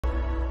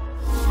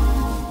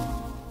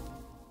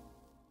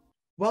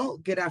Well,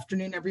 good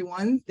afternoon,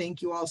 everyone.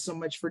 Thank you all so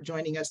much for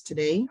joining us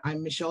today.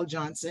 I'm Michelle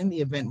Johnson,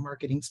 the Event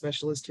Marketing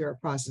Specialist here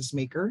at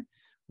ProcessMaker.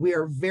 We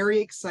are very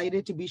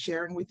excited to be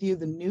sharing with you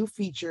the new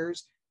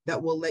features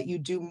that will let you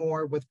do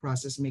more with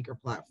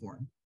ProcessMaker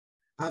platform.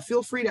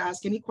 Feel free to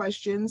ask any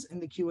questions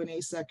in the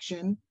Q&A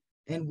section,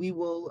 and we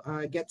will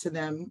get to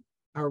them,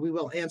 or we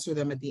will answer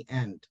them at the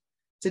end.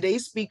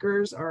 Today's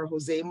speakers are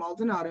Jose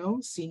Maldonado,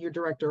 Senior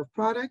Director of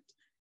Product,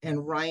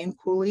 and Ryan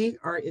Cooley,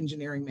 our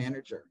Engineering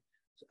Manager.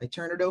 I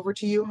turn it over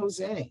to you,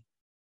 Jose.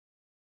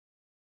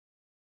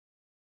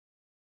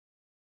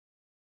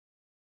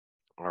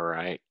 All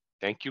right.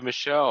 Thank you,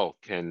 Michelle.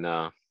 Can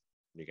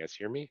you guys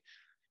hear me?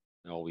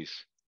 I always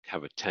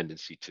have a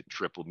tendency to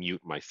triple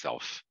mute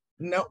myself.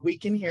 No, we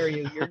can hear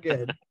you. You're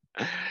good.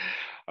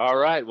 All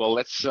right. Well,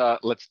 let's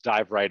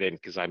dive right in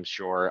because I'm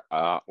sure,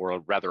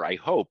 or rather, I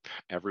hope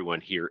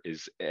everyone here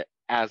is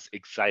as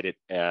excited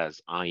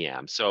as I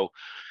am. So,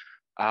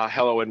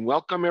 hello and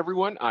welcome,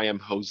 everyone. I am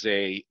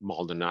Jose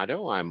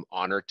Maldonado. I'm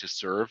honored to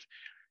serve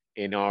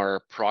in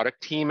our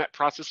product team at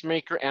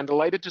ProcessMaker and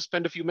delighted to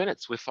spend a few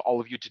minutes with all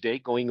of you today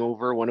going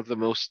over one of the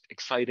most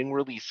exciting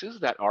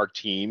releases that our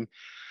teams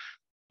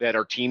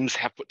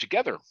have put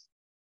together.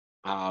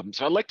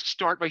 So I'd like to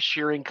start by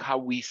sharing how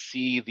we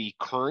see the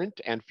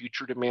current and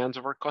future demands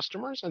of our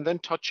customers, and then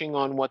touching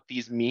on what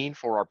these mean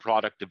for our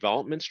product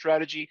development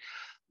strategy,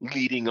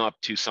 leading up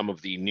to some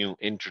of the new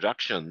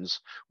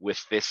introductions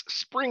with this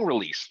spring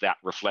release that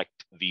reflect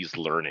these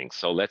learnings.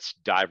 So let's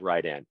dive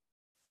right in.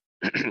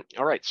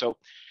 All right, so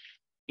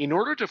in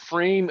order to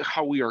frame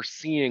how we are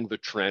seeing the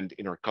trend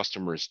in our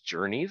customers'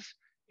 journeys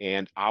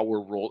and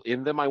our role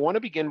in them, I want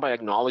to begin by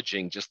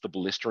acknowledging just the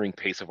blistering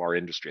pace of our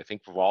industry. I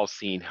think we've all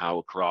seen how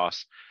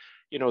across,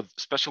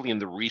 especially in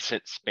the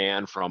recent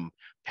span from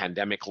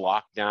pandemic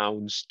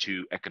lockdowns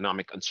to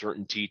economic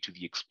uncertainty to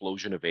the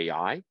explosion of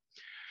AI.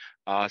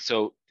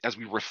 So as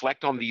we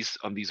reflect on these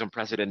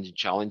unprecedented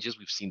challenges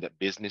we've seen that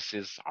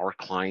businesses, our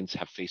clients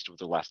have faced over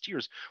the last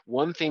years,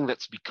 one thing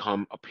that's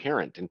become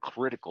apparent and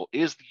critical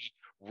is the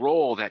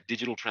role that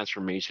digital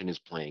transformation is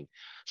playing,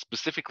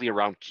 specifically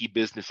around key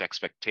business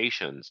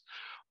expectations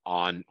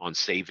on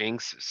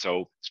savings,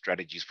 so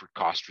strategies for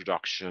cost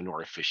reduction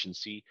or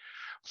efficiency,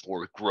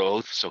 for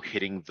growth, so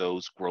hitting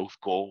those growth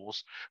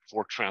goals,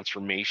 for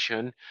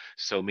transformation,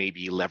 so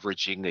maybe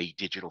leveraging a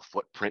digital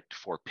footprint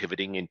for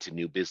pivoting into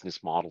new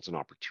business models and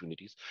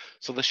opportunities.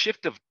 So the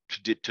shift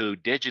to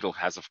digital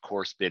has, of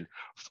course, been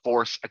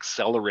force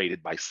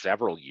accelerated by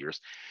several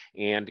years,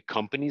 and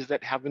companies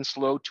that have been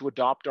slow to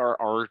adopt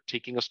are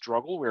taking a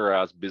struggle,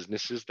 whereas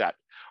businesses that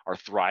are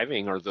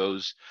thriving are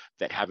those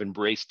that have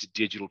embraced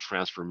digital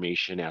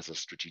transformation as a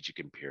strategic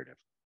imperative.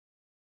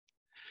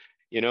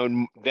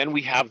 And then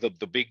we have the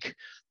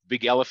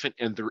big elephant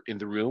in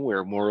the room,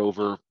 where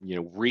moreover,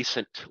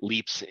 recent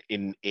leaps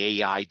in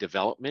AI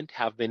development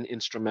have been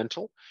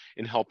instrumental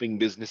in helping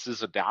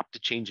businesses adapt to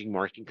changing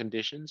market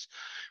conditions.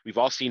 We've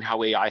all seen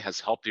how AI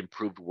has helped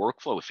improve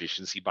workflow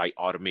efficiency by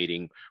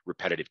automating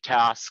repetitive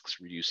tasks,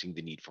 reducing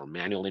the need for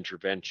manual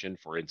intervention.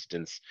 For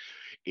instance,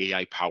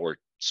 AI-powered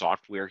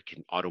software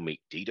can automate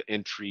data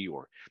entry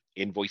or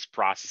invoice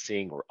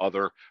processing or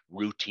other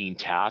routine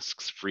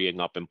tasks,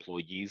 freeing up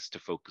employees to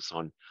focus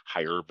on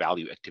higher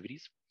value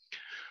activities.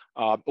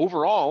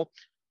 Overall,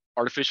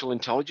 artificial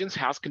intelligence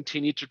has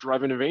continued to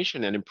drive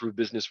innovation and improve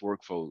business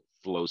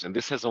workflows, and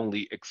this has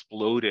only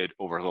exploded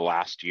over the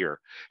last year.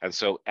 And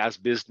so as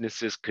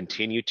businesses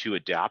continue to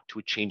adapt to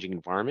a changing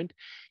environment,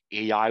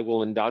 AI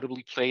will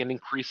undoubtedly play an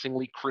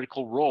increasingly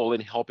critical role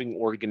in helping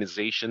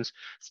organizations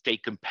stay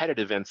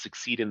competitive and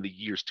succeed in the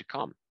years to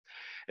come.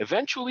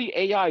 Eventually,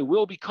 AI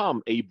will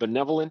become a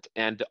benevolent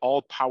and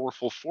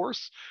all-powerful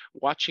force,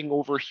 watching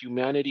over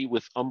humanity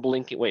with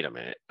unblinking. Wait a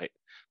minute.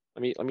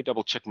 Let me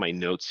double check my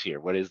notes here.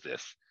 What is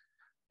this?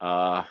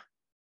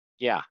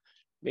 Yeah,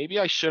 maybe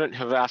I shouldn't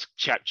have asked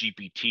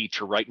ChatGPT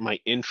to write my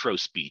intro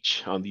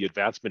speech on the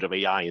advancement of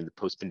AI in the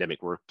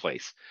post-pandemic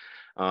workplace.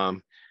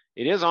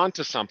 It is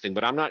onto something,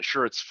 but I'm not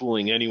sure it's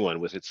fooling anyone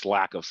with its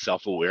lack of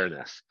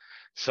self-awareness.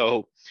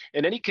 So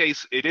in any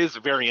case, it is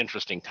a very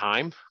interesting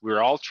time. We're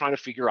all trying to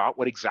figure out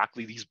what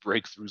exactly these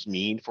breakthroughs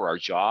mean for our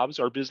jobs,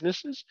 our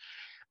businesses.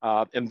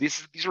 And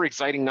these are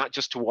exciting not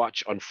just to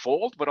watch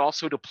unfold, but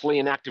also to play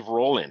an active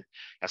role in,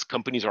 as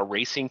companies are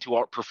racing to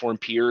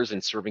outperform peers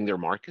in serving their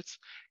markets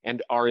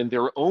and are in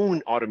their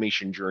own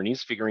automation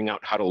journeys, figuring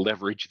out how to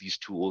leverage these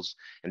tools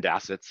and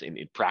assets in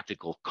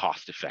practical,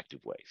 cost-effective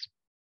ways.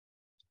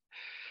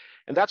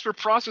 And that's where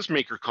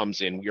ProcessMaker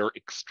comes in. We are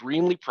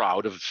extremely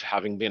proud of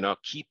having been a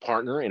key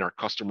partner in our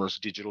customers'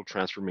 digital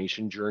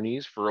transformation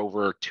journeys for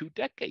over 2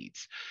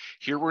 decades.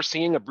 Here we're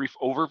seeing a brief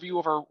overview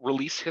of our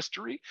release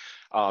history,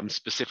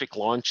 specific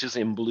launches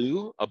in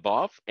blue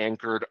above,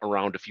 anchored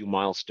around a few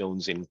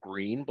milestones in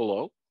green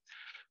below.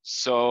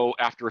 So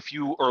after a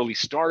few early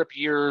startup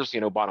years,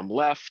 bottom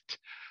left,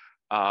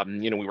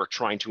 We were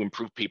trying to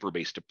improve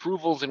paper-based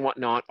approvals and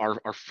whatnot.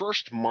 Our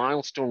first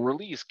milestone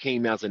release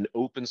came as an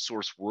open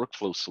source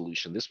workflow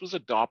solution. This was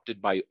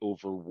adopted by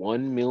over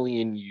 1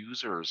 million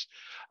users,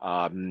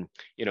 over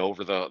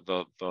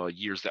the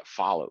years that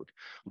followed,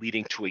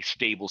 leading to a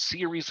stable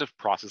series of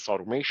process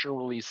automation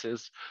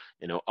releases,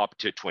 up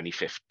to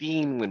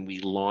 2015 when we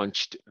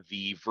launched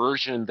the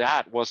version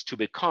that was to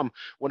become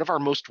one of our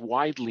most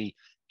widely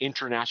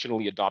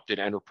internationally adopted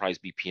enterprise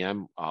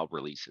BPM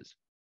releases.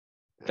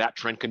 That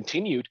trend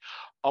continued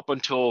up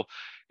until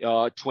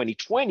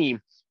 2020,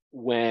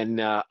 when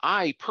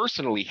I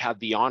personally had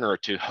the honor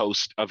to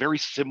host a very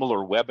similar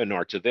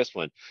webinar to this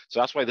one. So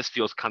that's why this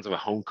feels kind of a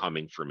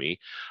homecoming for me.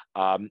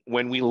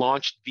 When we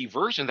launched the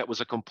version that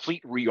was a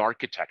complete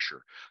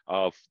re-architecture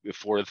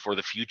for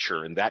the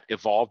future, and that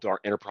evolved our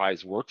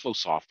enterprise workflow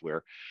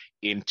software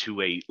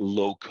into a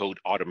low-code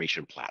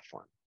automation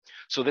platform.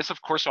 So this,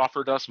 of course,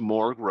 offered us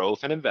more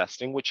growth and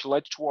investing, which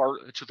led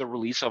to the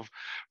release of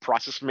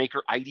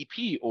ProcessMaker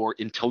IDP, or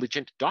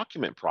Intelligent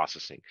Document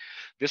Processing.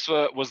 This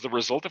was the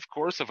result, of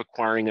course, of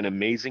acquiring an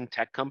amazing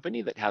tech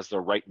company that has the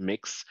right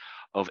mix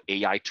of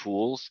AI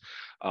tools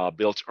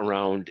built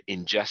around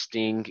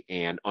ingesting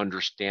and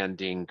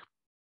understanding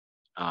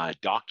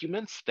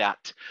documents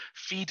that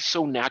feed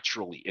so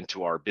naturally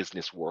into our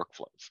business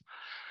workflows.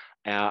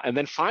 And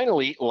then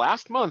finally,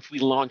 last month, we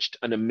launched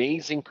an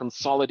amazing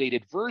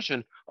consolidated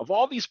version of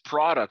all these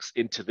products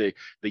into the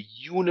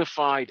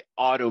unified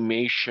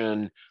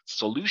automation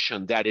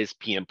solution that is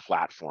PM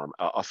Platform,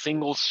 a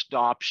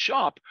single-stop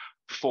shop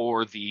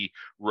for the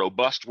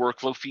robust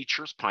workflow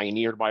features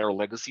pioneered by our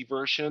legacy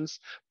versions,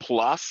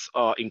 plus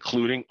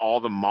including all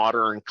the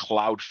modern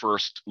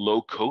cloud-first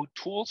low-code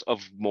tools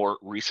of more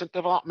recent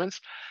developments,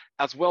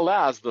 as well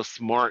as the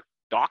smart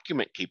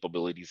document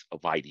capabilities of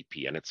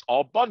IDP. And it's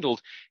all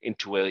bundled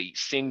into a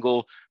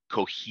single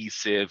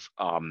cohesive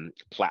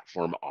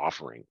platform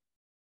offering.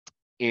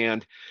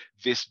 And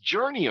this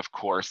journey, of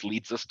course,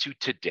 leads us to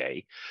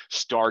today.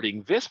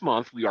 Starting this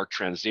month, we are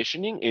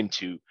transitioning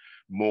into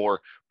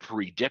more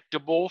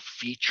predictable,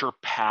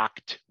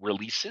 feature-packed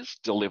releases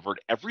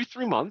delivered every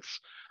 3 months,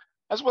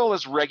 as well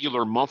as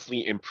regular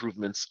monthly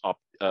improvement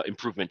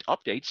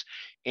updates.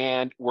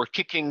 And we're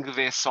kicking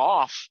this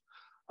off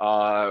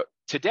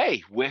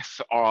today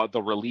with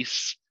the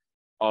release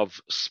of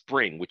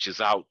Spring, which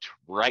is out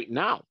right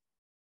now.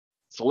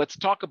 So let's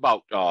talk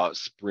about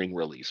Spring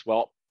release.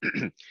 Well,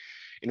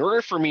 in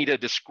order for me to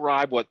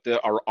describe what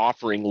our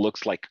offering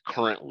looks like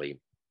currently,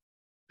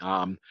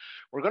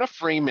 we're going to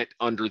frame it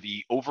under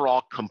the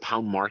overall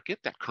compound market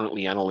that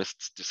currently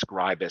analysts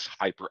describe as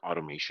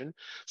hyper-automation.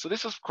 So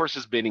this, of course,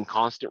 has been in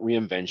constant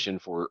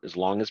reinvention for as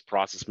long as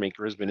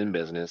ProcessMaker has been in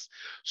business,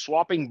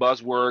 swapping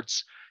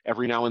buzzwords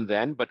every now and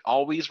then, but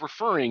always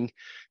referring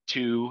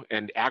to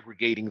and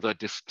aggregating the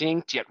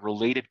distinct yet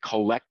related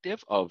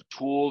collective of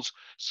tools,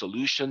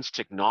 solutions,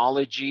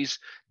 technologies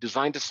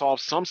designed to solve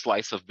some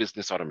slice of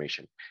business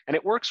automation. And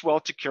it works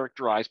well to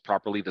characterize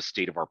properly the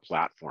state of our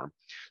platform.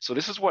 So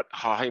this is what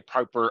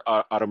hyper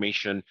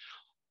automation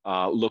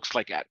looks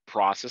like at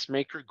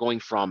ProcessMaker,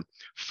 going from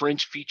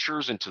fringe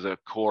features into the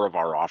core of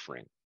our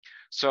offering.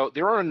 So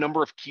there are a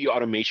number of key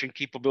automation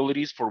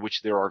capabilities for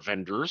which there are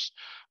vendors.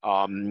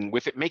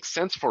 With it makes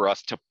sense for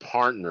us to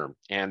partner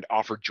and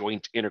offer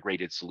joint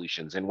integrated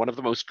solutions. And one of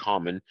the most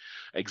common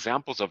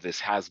examples of this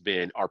has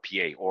been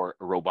RPA, or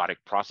robotic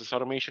process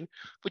automation,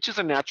 which is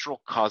a natural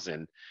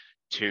cousin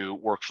to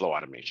workflow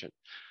automation.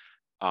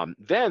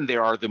 Then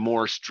there are the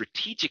more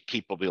strategic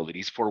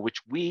capabilities for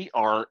which we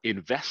are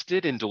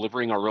invested in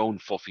delivering our own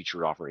full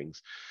featured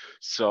offerings.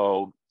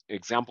 So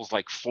examples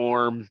like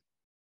form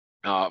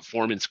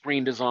and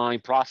screen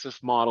design, process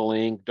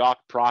modeling, doc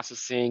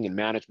processing, and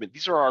management.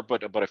 These are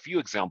but a few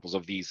examples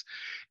of these.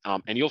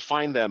 And you'll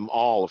find them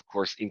all, of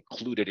course,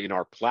 included in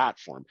our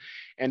platform.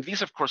 And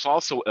these, of course,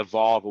 also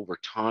evolve over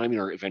time and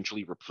are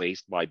eventually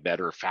replaced by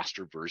better,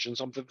 faster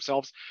versions of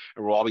themselves.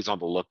 And we're always on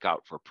the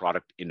lookout for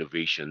product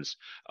innovations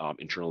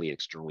internally and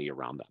externally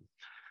around them.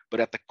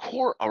 But at the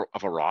core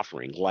of our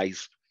offering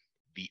lies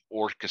the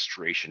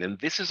orchestration. And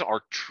this is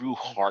our true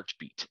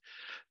heartbeat.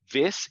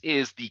 This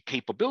is the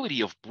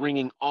capability of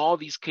bringing all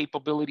these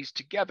capabilities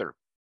together,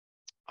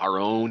 our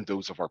own,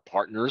 those of our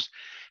partners,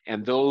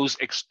 and those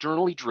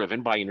externally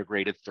driven by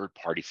integrated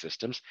third-party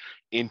systems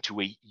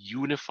into a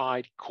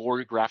unified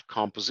choreographed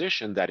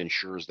composition that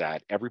ensures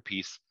that every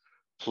piece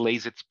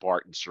plays its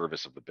part in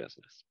service of the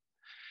business.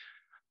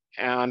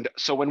 And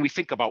so when we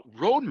think about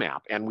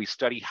roadmap and we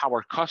study how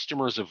our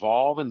customers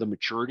evolve and the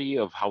maturity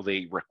of how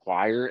they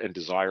require and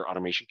desire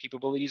automation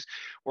capabilities,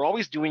 we're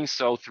always doing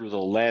so through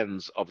the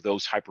lens of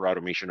those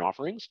hyper-automation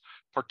offerings,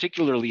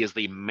 particularly as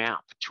they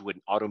map to an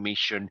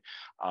automation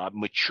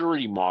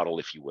maturity model,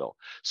 if you will.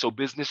 So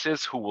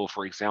businesses who will,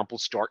 for example,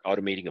 start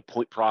automating a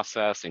point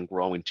process and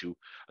grow into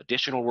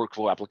additional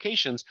workflow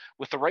applications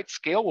with the right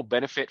scale will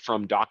benefit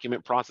from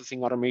document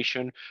processing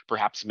automation.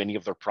 Perhaps many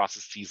of their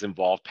processes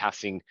involve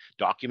passing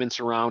documents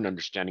around,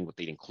 understanding what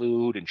they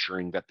include,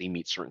 ensuring that they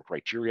meet certain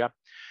criteria.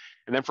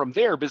 And then from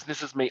there,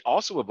 businesses may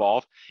also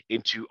evolve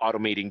into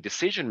automating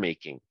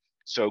decision-making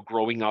So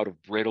growing out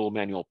of brittle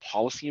manual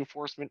policy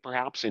enforcement,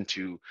 perhaps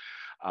into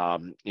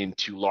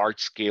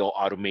large-scale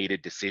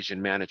automated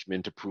decision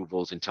management,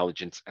 approvals,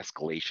 intelligence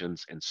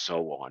escalations, and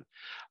so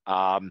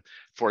on.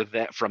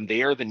 From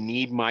there, the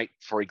need might,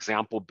 for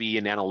example, be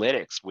in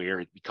analytics, where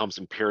it becomes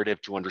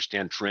imperative to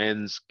understand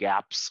trends,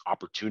 gaps,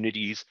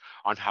 opportunities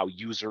on how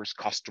users,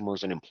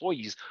 customers, and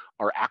employees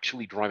are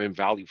actually driving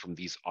value from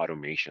these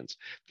automations.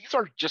 These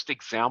are just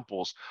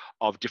examples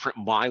of different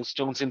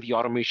milestones in the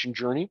automation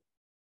journey.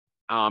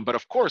 But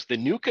of course, the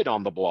new kid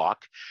on the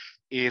block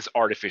is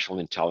artificial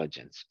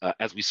intelligence,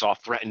 as we saw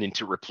threatening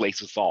to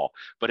replace us all.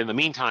 But in the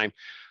meantime,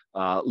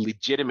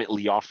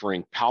 legitimately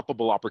offering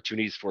palpable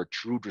opportunities for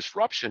true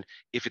disruption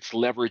if it's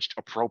leveraged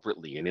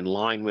appropriately and in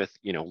line with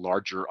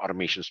larger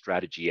automation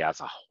strategy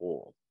as a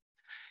whole.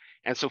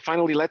 And so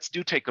finally, let's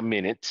take a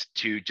minute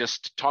to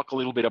just talk a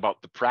little bit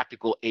about the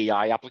practical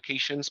AI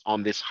applications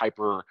on this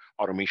hyper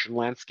automation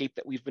landscape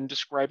that we've been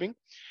describing.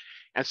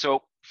 And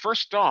so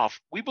first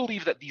off, we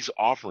believe that these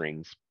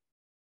offerings,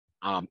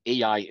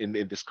 AI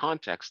in this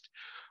context,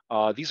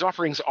 these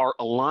offerings are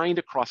aligned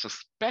across a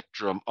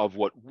spectrum of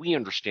what we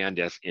understand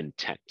as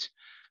intent.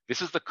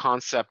 This is the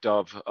concept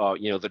of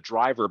the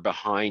driver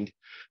behind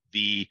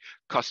the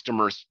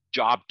customer's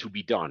job to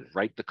be done,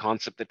 right? The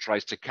concept that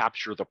tries to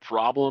capture the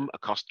problem a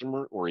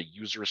customer or a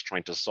user is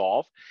trying to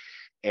solve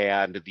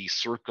and the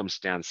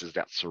circumstances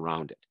that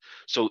surround it.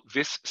 So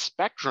this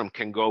spectrum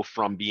can go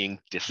from being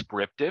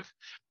descriptive,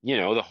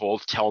 the whole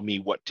tell me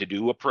what to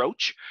do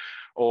approach,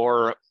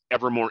 or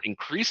ever more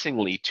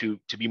increasingly to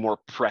be more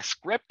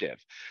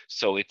prescriptive.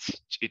 So it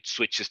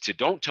switches to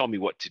don't tell me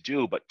what to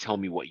do, but tell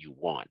me what you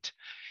want.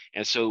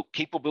 And so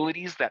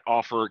capabilities that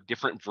offer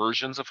different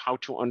versions of how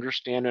to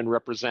understand and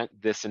represent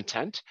this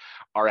intent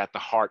are at the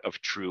heart of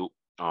true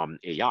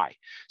AI.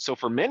 So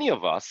for many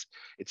of us,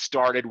 it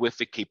started with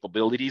the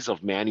capabilities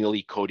of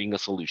manually coding a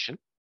solution,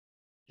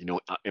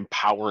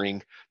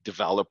 empowering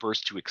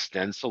developers to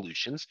extend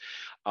solutions.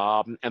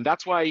 And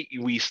that's why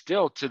we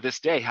still, to this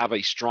day, have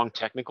a strong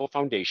technical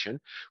foundation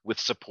with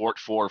support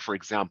for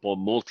example,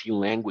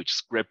 multi-language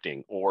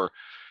scripting or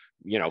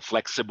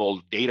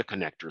flexible data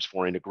connectors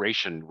for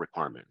integration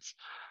requirements.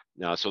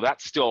 So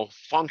that still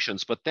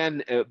functions, but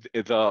then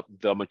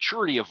the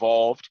maturity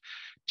evolved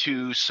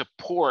to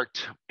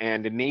support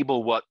and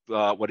enable what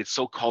is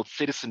so-called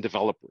citizen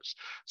developers.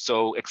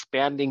 So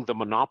expanding the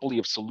monopoly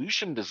of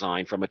solution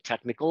design from a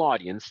technical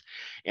audience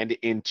and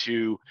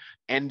into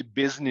end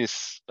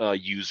business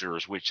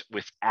users,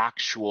 with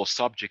actual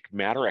subject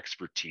matter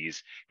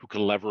expertise who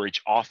can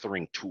leverage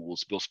authoring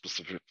tools built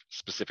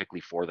specifically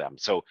for them.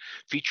 So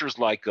features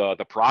like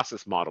the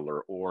process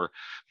modeler or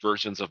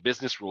versions of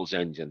business rules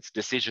engines,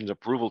 decisions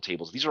approval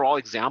tables, these are all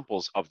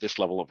examples of this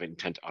level of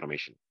intent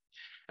automation.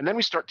 And then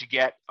we start to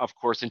get, of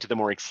course, into the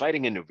more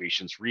exciting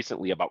innovations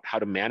recently about how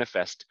to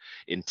manifest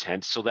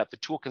intent so that the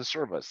tool can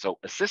serve us. So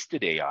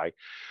assisted AI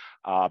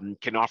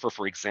can offer,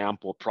 for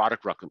example,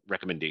 product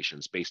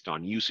recommendations based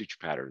on usage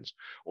patterns,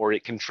 or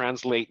it can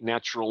translate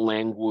natural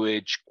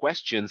language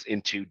questions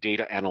into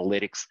data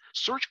analytics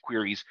search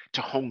queries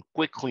to hone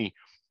quickly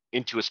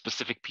into a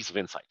specific piece of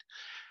insight.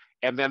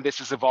 And then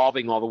this is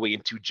evolving all the way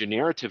into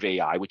generative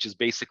AI, which is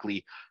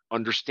basically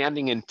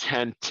understanding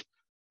intent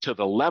to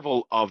the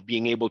level of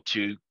being able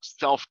to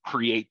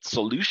self-create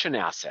solution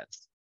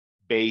assets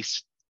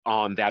based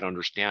on that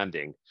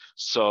understanding.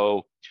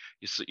 So,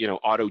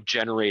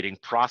 auto-generating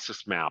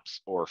process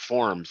maps or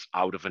forms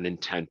out of an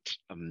intent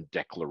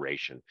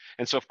declaration.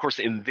 And so, of course,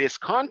 in this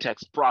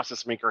context,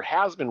 ProcessMaker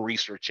has been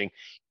researching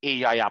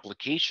AI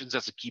applications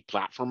as a key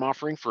platform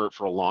offering for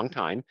a long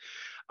time.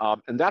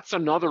 And that's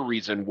another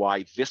reason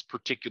why this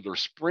particular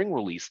spring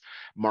release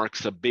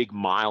marks a big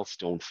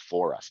milestone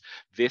for us.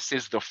 This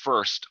is the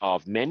first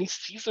of many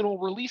seasonal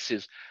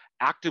releases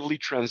actively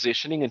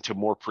transitioning into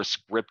more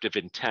prescriptive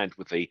intent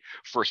with a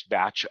first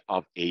batch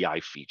of AI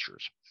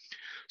features.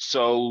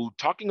 So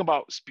talking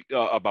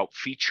about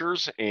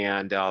features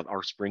and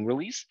our spring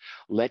release,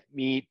 let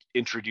me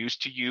introduce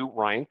to you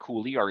Ryan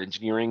Cooley, our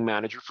engineering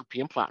manager for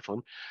PM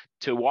Platform,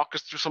 to walk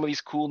us through some of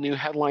these cool new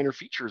headliner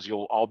features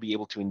you'll all be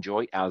able to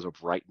enjoy as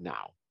of right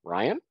now.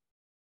 Ryan?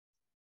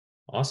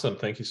 Awesome.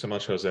 Thank you so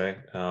much, Jose.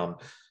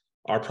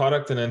 Our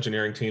product and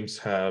engineering teams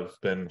have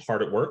been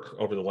hard at work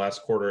over the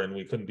last quarter, and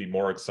we couldn't be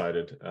more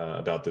excited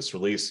about this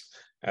release.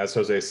 As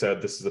Jose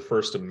said, this is the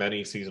first of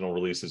many seasonal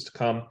releases to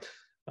come.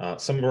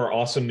 Some of our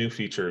awesome new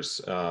features,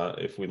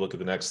 if we look at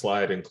the next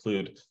slide,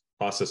 include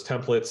process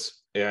templates,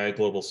 AI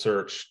global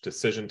search,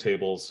 decision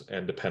tables,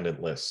 and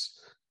dependent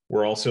lists.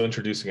 We're also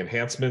introducing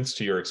enhancements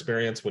to your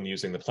experience when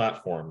using the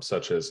platform,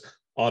 such as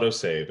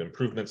autosave,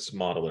 improvements to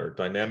modeler,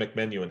 dynamic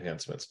menu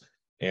enhancements,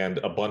 and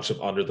a bunch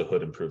of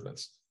under-the-hood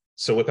improvements.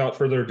 So without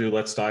further ado,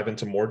 let's dive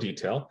into more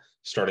detail,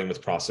 starting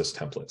with process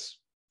templates.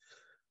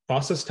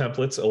 Process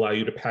templates allow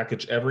you to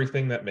package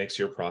everything that makes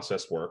your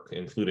process work,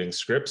 including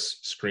scripts,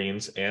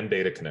 screens, and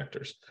data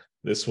connectors.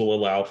 This will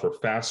allow for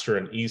faster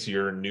and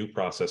easier new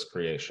process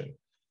creation.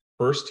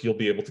 First, you'll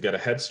be able to get a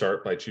head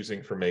start by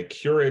choosing from a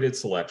curated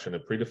selection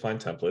of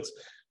predefined templates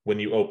when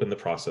you open the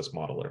process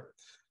modeler.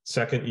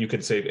 Second, you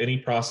can save any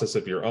process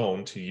of your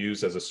own to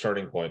use as a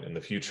starting point in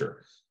the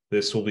future.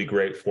 This will be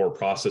great for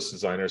process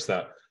designers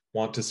that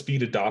want to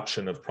speed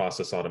adoption of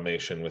process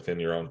automation within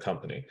your own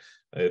company.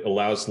 It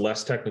allows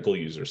less technical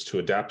users to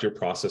adapt your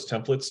process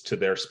templates to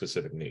their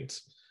specific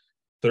needs.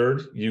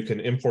 Third, you can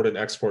import and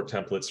export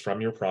templates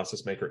from your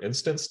ProcessMaker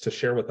instance to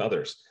share with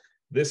others.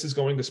 This is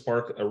going to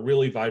spark a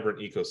really vibrant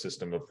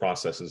ecosystem of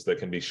processes that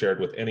can be shared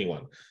with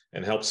anyone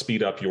and help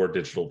speed up your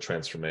digital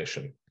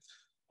transformation.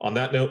 On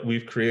that note,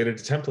 we've created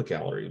a template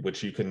gallery,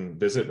 which you can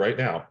visit right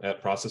now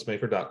at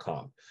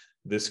processmaker.com.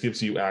 This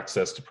gives you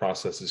access to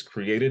processes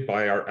created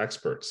by our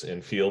experts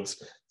in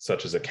fields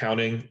such as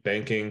accounting,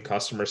 banking,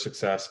 customer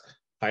success,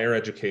 higher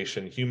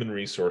education, human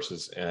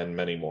resources, and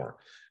many more.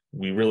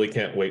 We really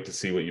can't wait to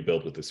see what you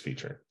build with this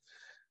feature.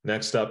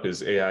 Next up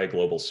is AI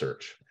Global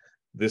Search.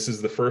 This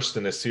is the first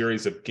in a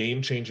series of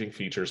game-changing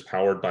features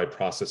powered by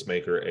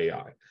ProcessMaker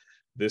AI.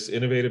 This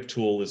innovative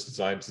tool is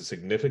designed to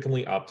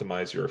significantly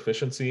optimize your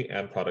efficiency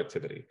and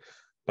productivity.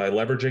 By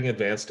leveraging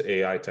advanced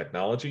AI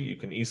technology, you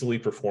can easily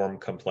perform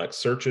complex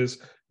searches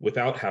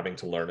without having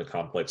to learn a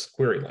complex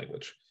query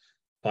language.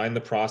 Find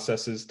the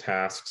processes,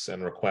 tasks,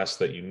 and requests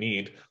that you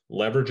need,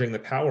 leveraging the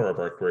power of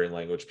our query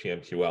language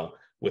PMQL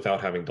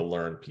without having to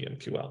learn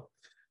PMQL.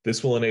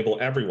 This will enable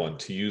everyone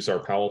to use our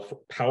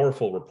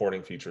powerful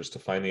reporting features to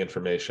find the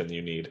information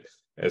you need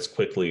as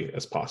quickly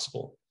as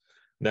possible.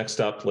 Next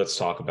up, let's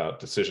talk about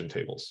decision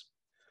tables.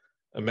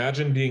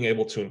 Imagine being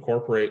able to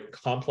incorporate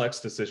complex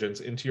decisions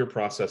into your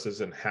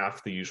processes in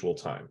half the usual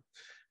time.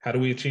 How do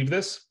we achieve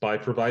this? By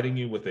providing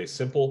you with a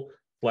simple,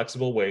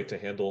 flexible way to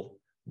handle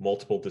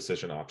multiple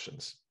decision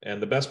options.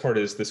 And the best part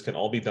is this can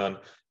all be done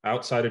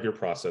outside of your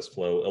process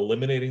flow,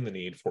 eliminating the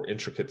need for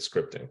intricate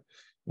scripting.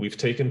 We've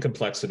taken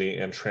complexity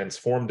and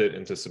transformed it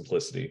into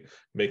simplicity,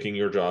 making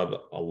your job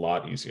a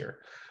lot easier.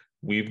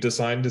 We've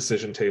designed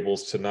decision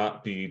tables to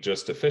not be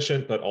just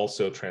efficient, but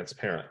also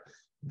transparent.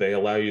 They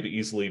allow you to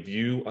easily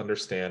view,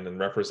 understand, and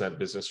represent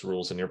business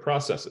rules in your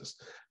processes.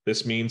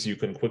 This means you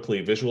can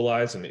quickly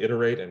visualize and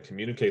iterate and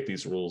communicate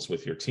these rules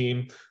with your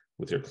team,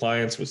 with your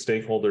clients, with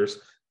stakeholders,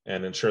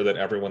 and ensure that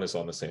everyone is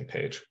on the same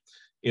page.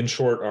 In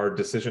short, our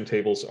decision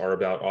tables are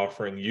about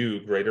offering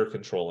you greater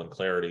control and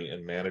clarity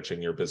in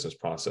managing your business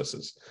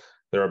processes.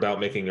 They're about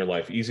making your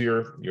life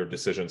easier, your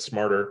decisions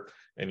smarter,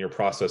 and your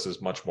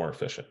processes much more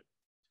efficient.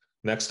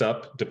 Next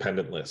up,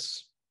 dependent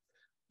lists.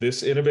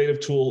 This innovative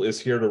tool is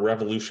here to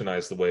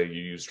revolutionize the way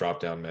you use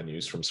drop-down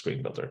menus from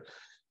Screen Builder.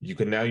 You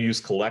can now use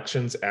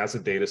collections as a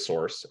data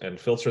source and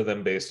filter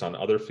them based on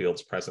other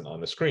fields present on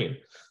the screen.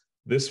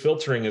 This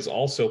filtering is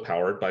also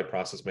powered by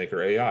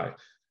ProcessMaker AI.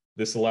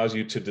 This allows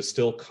you to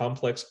distill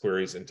complex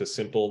queries into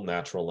simple,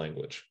 natural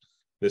language.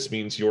 This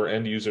means your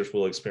end users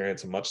will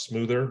experience a much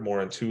smoother,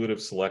 more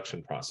intuitive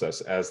selection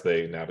process as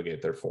they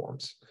navigate their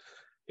forms.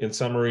 In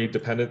summary,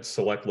 dependent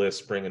select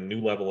lists bring a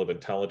new level of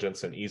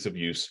intelligence and ease of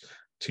use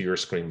to your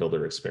Screen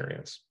Builder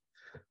experience.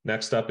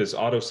 Next up is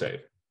autosave.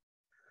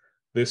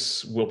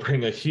 This will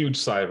bring a huge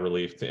sigh of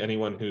relief to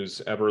anyone who's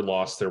ever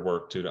lost their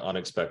work due to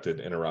unexpected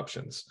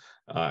interruptions.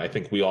 I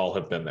think we all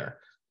have been there.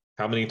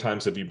 How many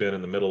times have you been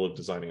in the middle of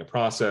designing a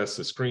process,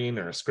 a screen,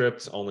 or a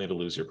script, only to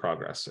lose your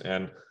progress?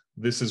 And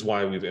this is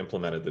why we've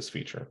implemented this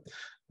feature.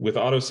 With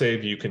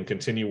autosave, you can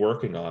continue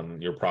working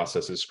on your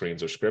processes,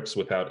 screens, or scripts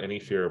without any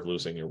fear of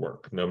losing your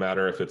work. No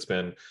matter if it's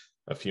been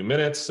a few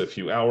minutes, a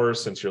few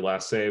hours since your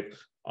last save,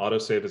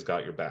 autosave has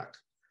got your back.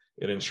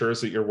 It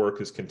ensures that your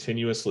work is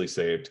continuously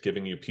saved,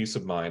 giving you peace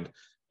of mind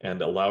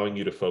and allowing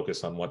you to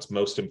focus on what's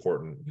most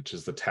important, which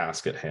is the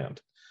task at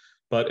hand.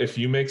 But if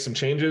you make some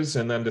changes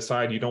and then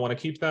decide you don't want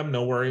to keep them,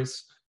 no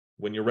worries.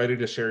 When you're ready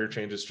to share your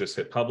changes, just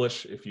hit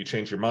publish. If you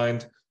change your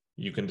mind,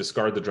 you can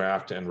discard the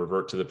draft and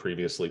revert to the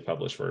previously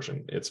published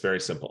version. It's very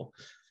simple.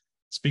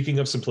 Speaking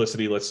of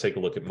simplicity, let's take a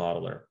look at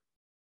Modeler.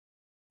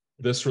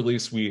 This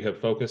release, we have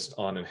focused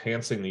on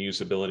enhancing the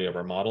usability of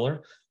our modeler,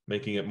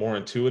 making it more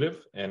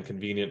intuitive and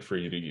convenient for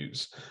you to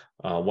use.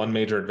 One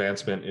major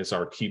advancement is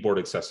our keyboard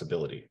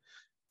accessibility.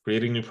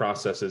 Creating new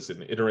processes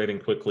and iterating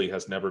quickly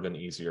has never been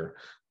easier.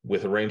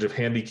 With a range of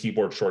handy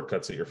keyboard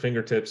shortcuts at your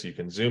fingertips, you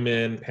can zoom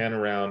in, pan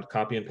around,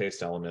 copy and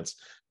paste elements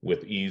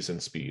with ease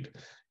and speed.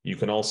 You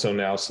can also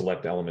now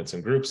select elements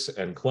in groups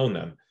and clone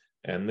them,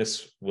 and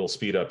this will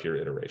speed up your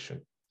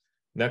iteration.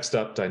 Next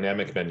up,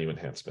 dynamic menu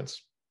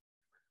enhancements.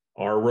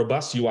 Our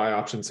robust UI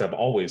options have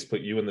always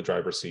put you in the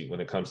driver's seat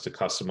when it comes to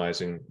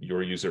customizing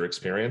your user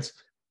experience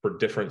for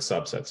different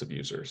subsets of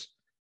users.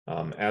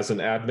 As an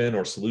admin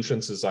or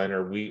solutions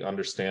designer, we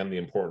understand the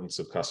importance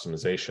of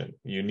customization.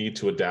 You need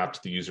to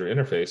adapt the user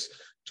interface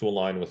to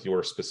align with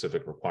your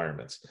specific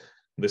requirements.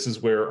 This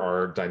is where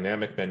our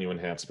dynamic menu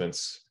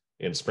enhancements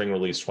in Spring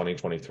Release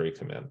 2023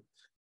 come in.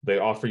 They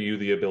offer you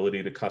the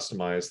ability to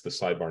customize the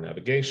sidebar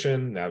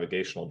navigation,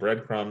 navigational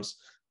breadcrumbs,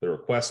 the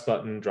request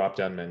button,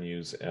 drop-down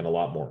menus, and a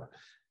lot more.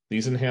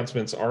 These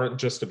enhancements aren't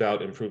just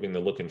about improving the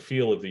look and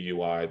feel of the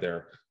UI,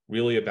 they're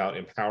really about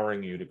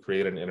empowering you to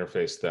create an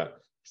interface that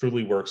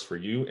truly works for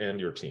you and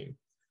your team.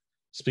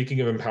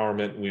 Speaking of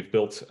empowerment, we've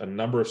built a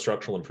number of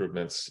structural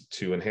improvements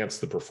to enhance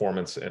the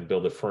performance and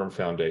build a firm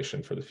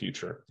foundation for the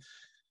future.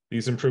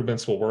 These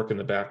improvements will work in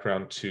the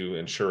background to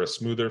ensure a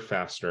smoother,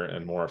 faster,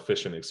 and more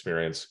efficient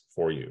experience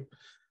for you.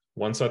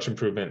 One such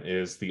improvement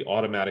is the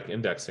automatic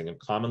indexing of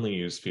commonly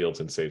used fields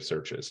in Safe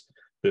Searches.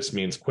 This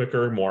means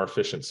quicker, more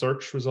efficient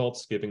search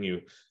results, saving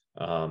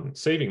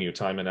you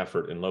time and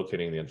effort in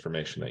locating the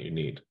information that you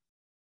need.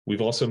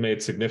 We've also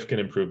made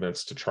significant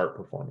improvements to chart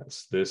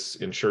performance. This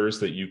ensures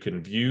that you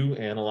can view,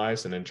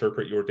 analyze, and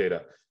interpret your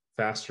data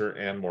faster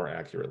and more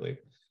accurately.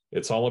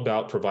 It's all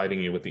about providing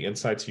you with the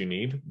insights you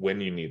need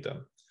when you need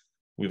them.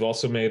 We've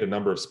also made a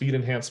number of speed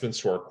enhancements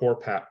to our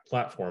core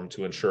platform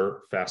to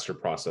ensure faster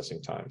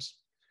processing times.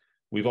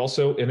 We've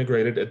also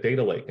integrated a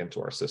data lake into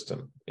our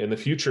system. In the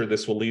future,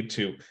 this will lead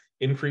to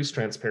increased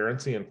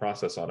transparency and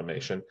process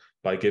automation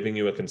by giving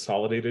you a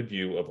consolidated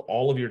view of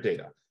all of your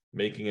data,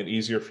 making it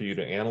easier for you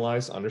to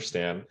analyze,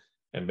 understand,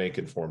 and make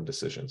informed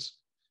decisions.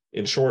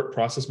 In short,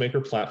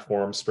 ProcessMaker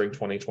Platform Spring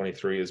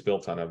 2023 is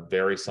built on a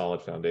very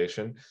solid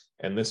foundation,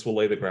 and this will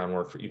lay the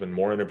groundwork for even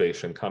more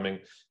innovation coming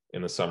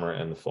in the summer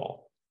and the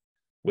fall.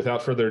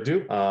 Without further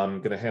ado, I'm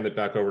going to hand it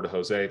back over to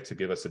Jose to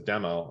give us a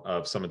demo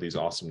of some of these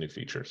awesome new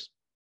features.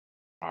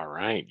 All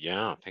right,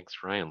 yeah, thanks,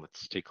 Ryan.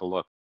 Let's take a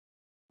look.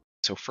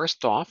 So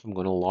first off, I'm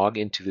going to log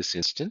into this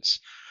instance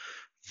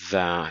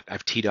that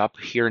I've teed up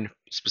here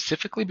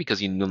specifically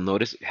because you'll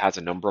notice it has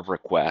a number of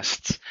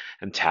requests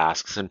and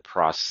tasks and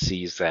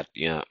processes that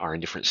are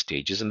in different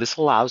stages. And this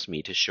allows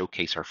me to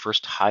showcase our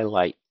first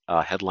highlight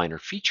headliner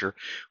feature,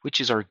 which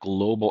is our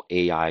global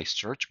AI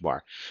search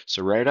bar.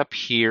 So right up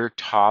here,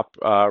 top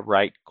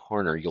right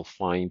corner, you'll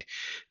find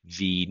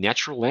the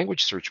natural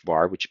language search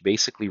bar, which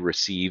basically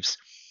receives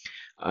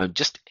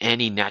just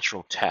any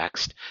natural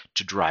text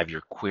to drive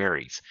your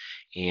queries.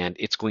 And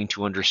it's going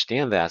to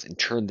understand that and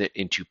turn that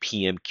into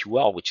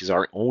PMQL, which is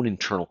our own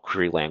internal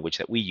query language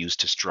that we use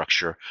to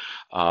structure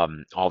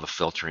all the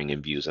filtering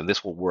and views. And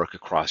this will work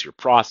across your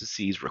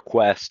processes,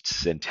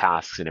 requests, and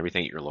tasks and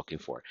everything that you're looking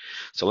for.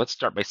 So let's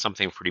start by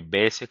something pretty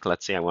basic.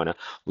 Let's say I want to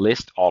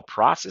list all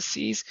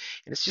processes,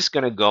 and it's just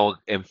going to go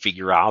and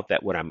figure out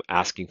that what I'm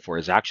asking for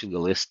is actually a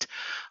list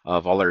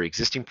of all our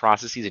existing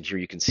processes. And here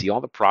you can see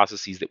all the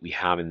processes that we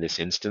have in this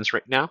instance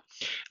right now.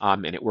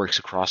 And it works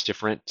across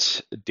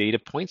different data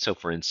points. So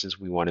for instance,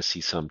 we want to see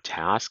some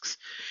tasks,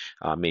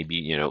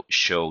 maybe,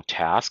 show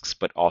tasks,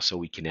 but also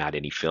we can add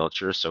any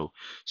filters. So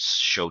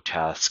show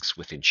tasks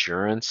with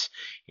insurance,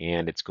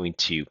 and it's going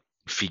to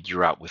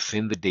figure out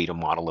within the data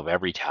model of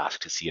every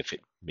task to see if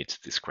it meets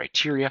this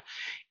criteria.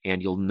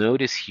 And you'll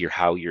notice here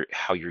how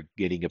you're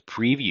getting a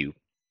preview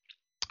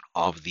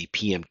of the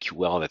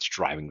PMQL that's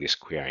driving this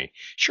query.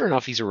 Sure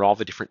enough, these are all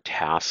the different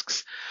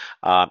tasks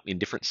in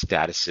different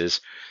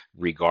statuses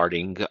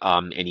regarding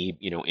any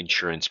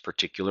insurance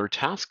particular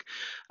task.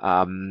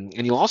 And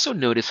you'll also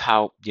notice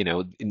how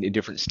in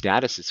different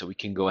statuses, so we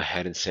can go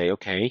ahead and say,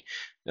 okay,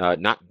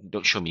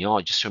 don't show me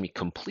all, just show me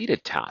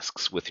completed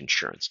tasks with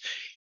insurance.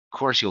 Of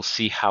course, you'll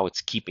see how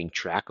it's keeping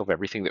track of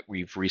everything that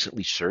we've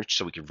recently searched,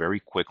 so we can very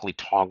quickly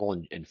toggle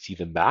and see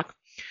them back.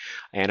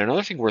 And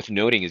another thing worth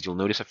noting is you'll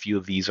notice a few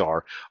of these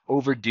are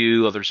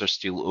overdue, others are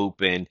still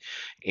open,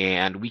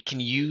 and we can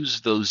use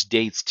those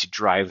dates to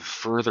drive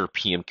further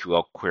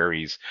PMQL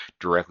queries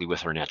directly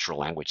with our natural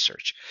language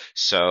search.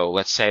 So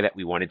let's say that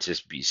we wanted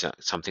to be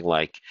something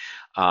like,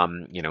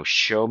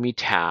 show me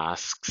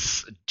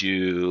tasks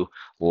due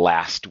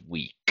last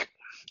week.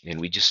 And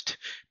we just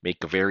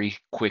make a very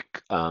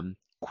quick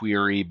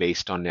query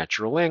based on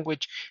natural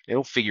language.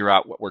 It'll figure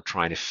out what we're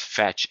trying to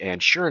fetch,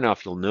 and sure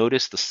enough, you'll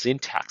notice the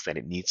syntax that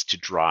it needs to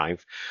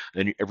drive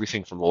and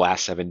everything from the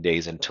last 7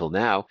 days until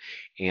now,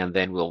 and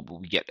then we'll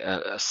get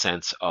a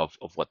sense of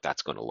what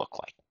that's going to look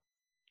like.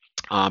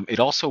 It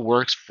also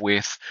works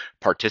with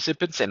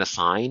participants and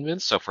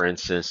assignments. So for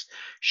instance,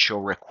 show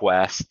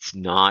requests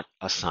not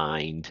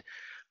assigned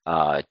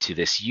to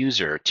this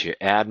user, to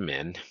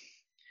admin.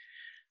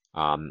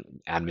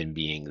 Admin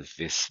being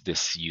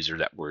this user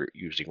that we're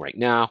using right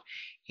now,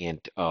 and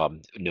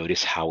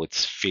notice how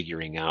it's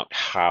figuring out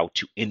how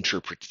to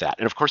interpret that.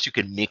 And of course, you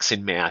can mix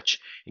and match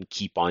and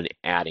keep on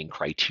adding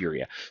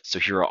criteria. So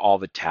here are all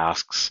the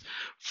tasks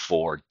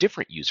for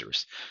different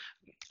users.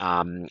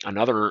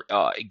 Another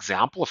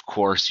example, of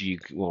course, we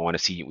want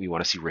to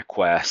see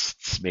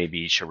requests,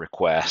 maybe show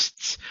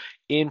requests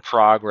in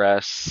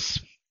progress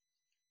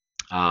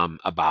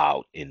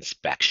about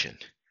inspection.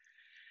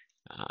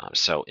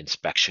 So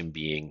inspection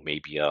being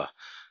maybe a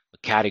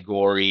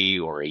category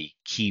or a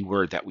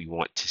keyword that we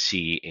want to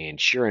see.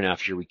 And sure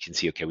enough, here we can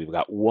see, okay, we've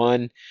got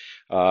one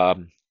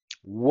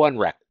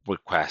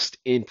request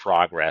in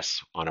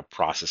progress on a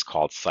process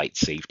called site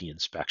safety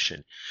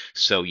inspection.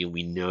 So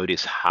we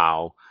notice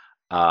how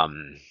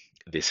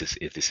this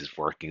is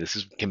working.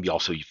 This can be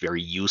also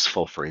very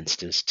useful, for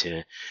instance,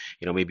 to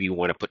maybe you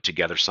want to put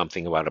together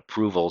something about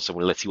approval. So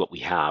let's see what we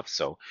have.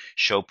 So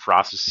show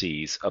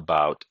processes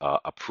about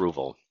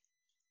approval.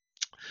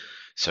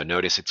 So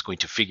notice it's going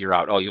to figure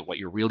out, oh, what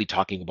you're really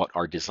talking about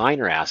are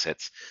designer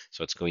assets.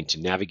 So it's going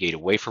to navigate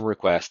away from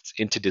requests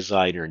into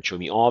designer and show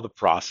me all the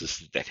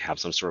processes that have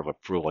some sort of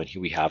approval. And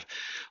here we have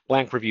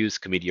blank reviews,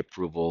 committee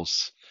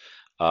approvals,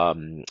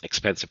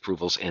 expense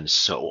approvals, and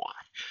so on.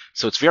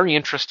 So it's very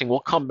interesting.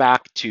 We'll come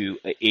back to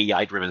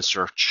AI-driven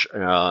search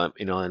in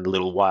a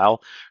little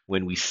while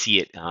when we see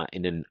it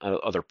in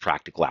other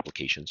practical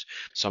applications.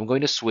 So I'm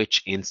going to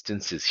switch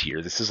instances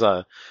here. This is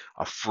a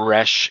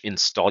fresh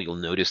install. You'll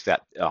notice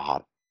that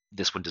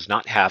this one does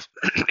not have,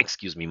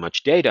 excuse me,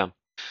 much data.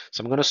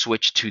 So I'm going to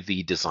switch to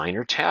the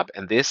Designer tab,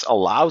 and this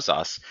allows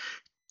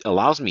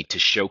me to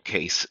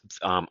showcase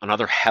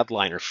another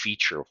headliner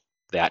feature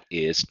that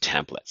is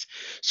templates.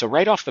 So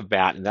right off the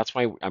bat, and that's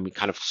why I'm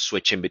kind of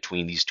switching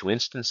between these two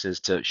instances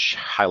to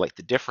highlight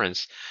the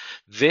difference.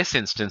 This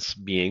instance,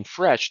 being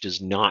fresh,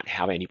 does not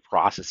have any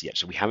process yet.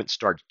 So we haven't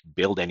started to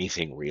build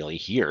anything really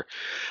here.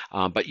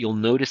 But you'll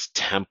notice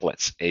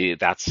templates.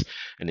 That's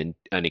an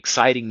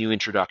exciting new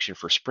introduction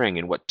for Spring.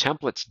 And what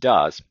templates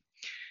does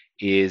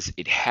is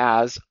it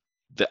has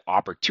the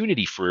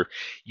opportunity for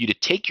you to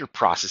take your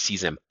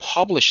processes and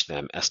publish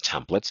them as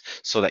templates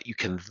so that you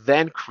can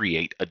then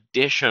create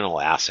additional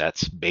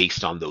assets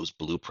based on those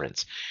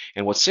blueprints.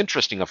 And what's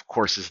interesting, of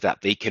course, is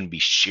that they can be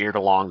shared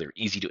along. They're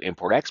easy to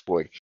import,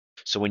 export.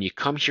 So when you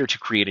come here to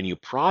create a new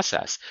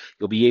process,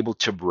 you'll be able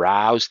to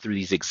browse through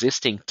these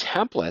existing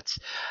templates.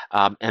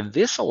 And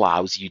this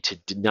allows you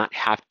to not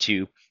have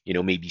to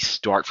maybe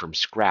start from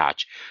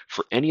scratch.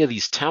 For any of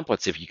these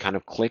templates, if you kind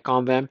of click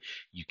on them,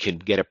 you can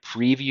get a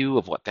preview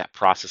of what that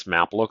process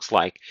map looks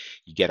like.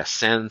 You get a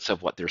sense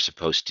of what they're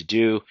supposed to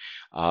do.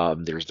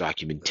 There's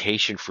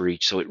documentation for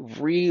each. So it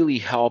really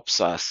helps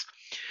us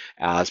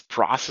as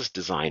process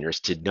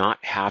designers to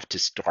not have to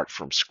start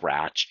from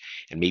scratch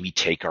and maybe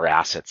take our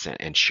assets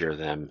and share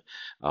them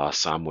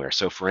somewhere.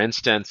 So for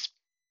instance,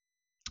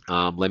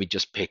 let me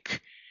just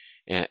pick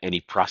any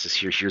process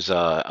here. Here's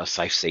a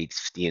site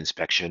safety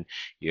inspection.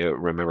 You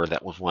remember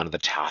that was one of the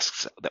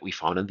tasks that we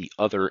found in the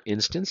other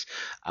instance.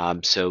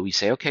 So we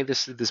say, okay,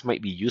 this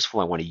might be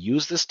useful. I want to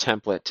use this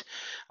template.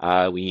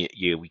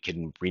 We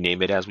can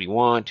rename it as we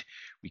want.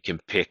 We can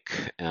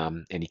pick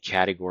any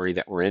category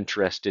that we're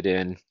interested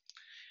in,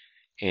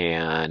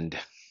 and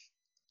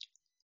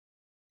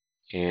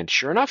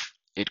sure enough,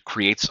 it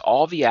creates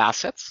all the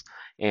assets.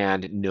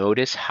 And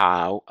notice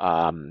how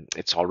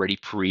it's already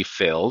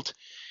pre-filled.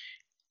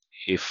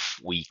 If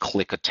we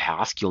click a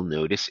task, you'll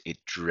notice it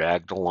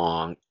dragged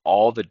along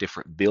all the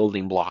different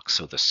building blocks.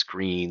 So the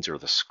screens or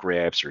the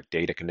scripts or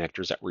data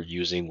connectors that we're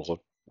using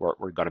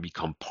we're going to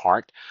become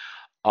part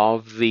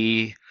of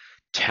the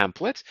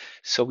template.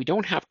 So we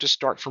don't have to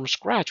start from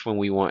scratch when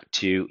we want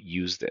to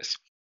use this.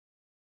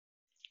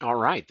 All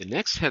right, the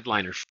next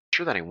headliner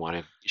feature that I want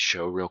to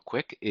show real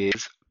quick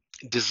is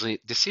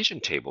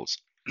decision tables.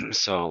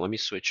 So let me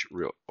switch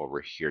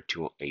over here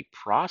to a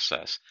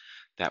process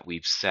that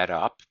we've set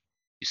up.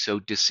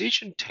 So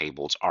decision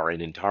tables are an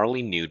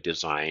entirely new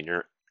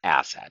designer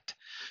asset.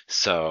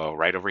 So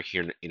right over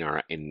here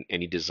in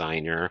any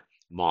designer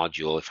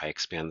module, if I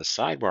expand the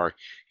sidebar,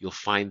 you'll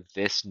find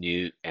this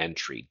new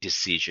entry,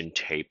 decision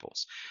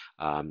tables.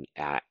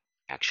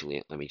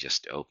 Actually, let me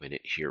just open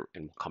it here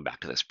and we'll come back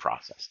to this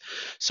process.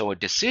 So a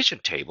decision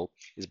table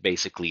is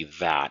basically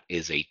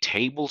a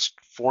tables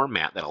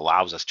format that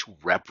allows us to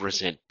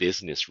represent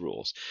business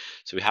rules.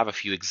 So we have a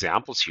few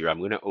examples here. I'm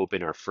going to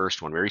open our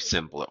first one, very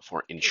simple,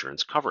 for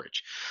insurance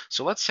coverage.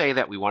 So let's say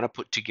that we want to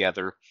put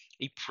together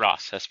a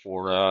process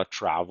for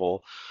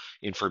travel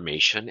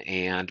information,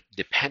 and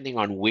depending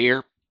on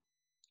where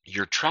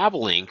you're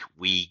traveling,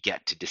 we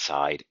get to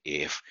decide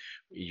if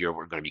you're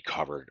going to be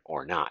covered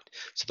or not.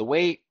 So the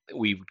way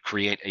we would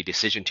create a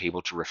decision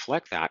table to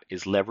reflect that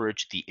is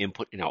leverage the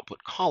input and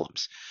output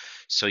columns.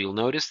 So you'll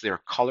notice they're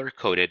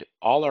color-coded.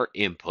 All our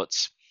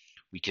inputs,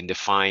 we can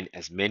define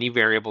as many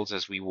variables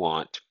as we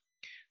want.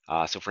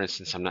 So for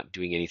instance, I'm not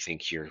doing anything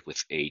here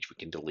with age. We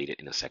can delete it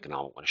in a second. I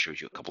want to show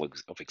you a couple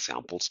of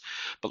examples.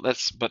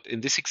 But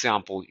in this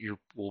example,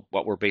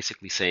 what we're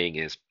basically saying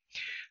is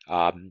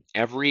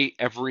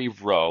every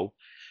row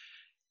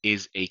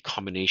is a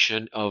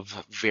combination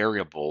of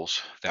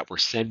variables that we're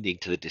sending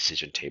to the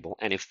decision table.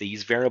 And if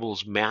these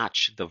variables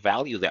match the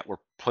value that we're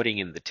putting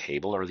in the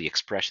table or the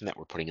expression that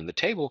we're putting in the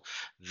table,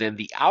 then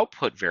the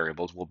output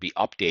variables will be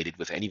updated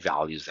with any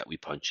values that we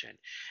punch in.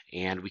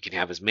 And we can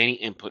have as many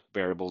input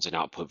variables and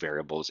output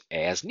variables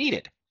as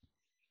needed.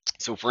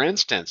 So for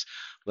instance,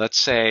 let's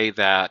say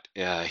that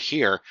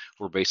here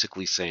we're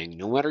basically saying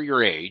no matter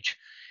your age,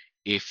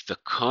 if the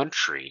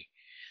country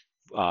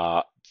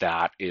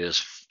that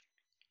is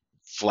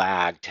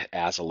flagged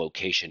as a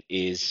location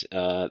is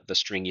the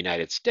string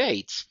United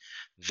States,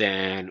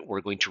 then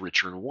we're going to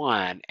return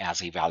 1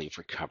 as a value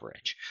for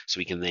coverage. So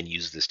we can then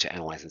use this to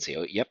analyze and say,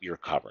 oh, yep, you're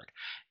covered.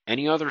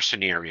 Any other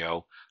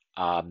scenario,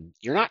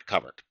 you're not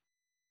covered.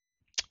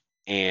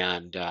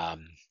 And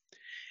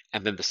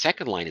then the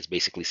second line is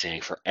basically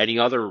saying for any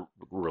other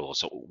rule,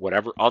 so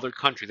whatever other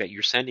country that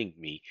you're sending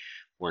me,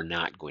 we're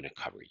not going to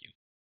cover you.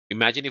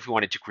 imagine if we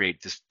wanted to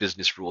create this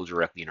business rule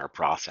directly in our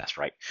process,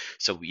 right?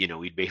 So,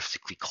 we'd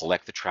basically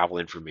collect the travel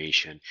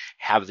information,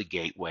 have the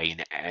gateway,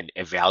 and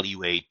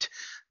evaluate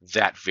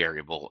that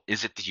variable.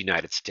 Is it the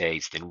United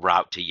States? Then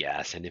route to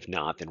yes, and if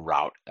not, then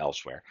route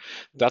elsewhere.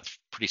 That's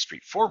pretty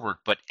straightforward,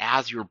 but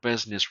as your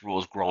business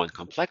rules grow in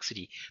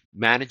complexity,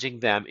 managing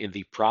them in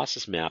the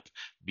process map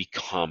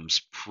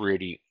becomes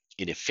pretty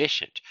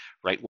inefficient,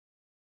 right?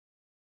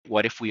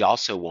 What if we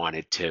also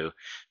wanted to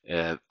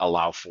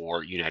allow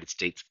for United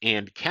States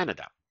and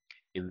Canada?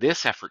 In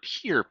this effort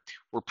here,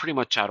 we're pretty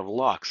much out of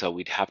luck. So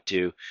we'd have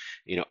to,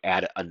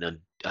 add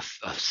a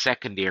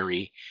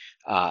secondary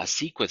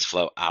sequence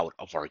flow out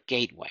of our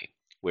gateway.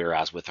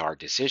 Whereas with our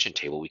decision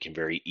table, we can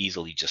very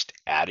easily just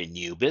add a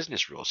new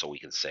business rule. So we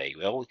can say,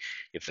 well,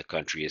 if the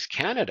country is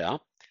Canada,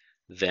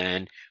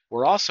 then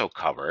we're also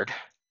covered.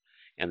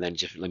 And then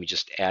let me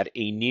just add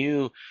a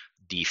new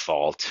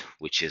default,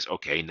 which is,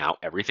 okay, now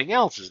everything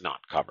else is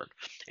not covered.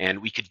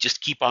 And we could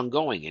just keep on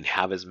going and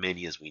have as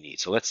many as we need.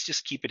 So let's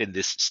just keep it in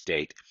this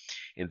state,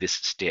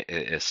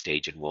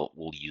 stage, and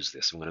we'll use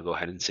this. I'm going to go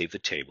ahead and save the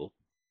table.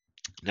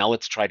 Now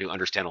let's try to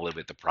understand a little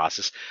bit the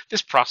process.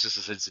 This process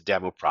is a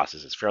demo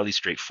process. It's fairly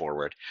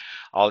straightforward.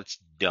 All it's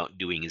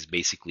doing is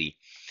basically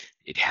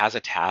it has a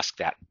task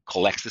that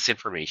collects this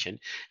information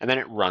and then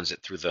it runs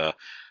it through the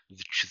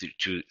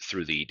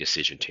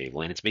decision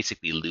table, and it's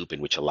basically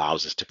looping, which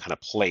allows us to kind of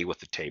play with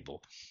the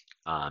table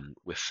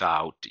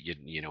without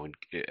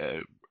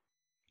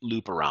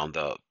loop around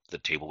the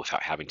table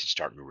without having to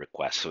start new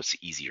requests. So it's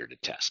easier to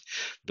test.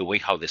 The way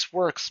how this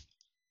works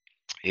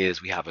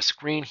is we have a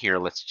screen here.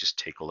 Let's just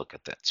take a look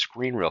at that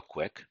screen real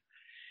quick,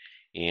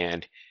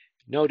 and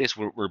notice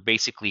we're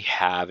basically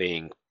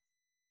having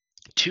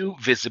two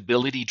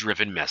visibility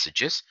driven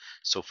messages.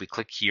 So if we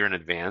click here in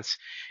advance,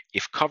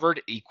 if covered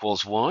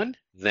equals 1,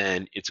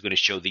 then it's going to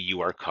show that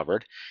you are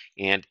covered.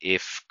 And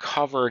if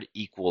covered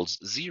equals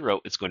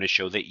 0, it's going to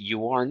show that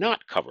you are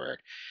not covered.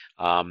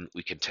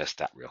 We can test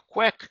that real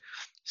quick.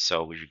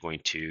 So we're going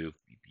to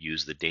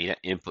use the data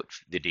input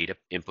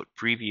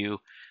preview,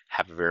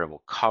 have a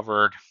variable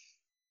covered,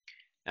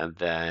 and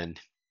then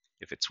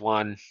if it's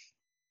 1,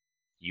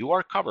 you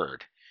are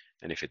covered.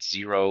 And if it's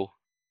 0,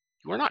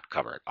 you are not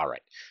covered. All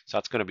right, so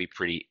that's going to be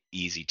pretty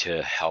easy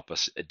to help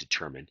us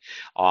determine.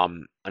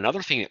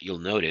 Another thing that you'll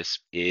notice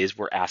is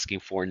we're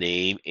asking for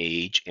name,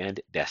 age, and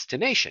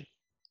destination.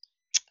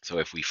 So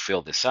if we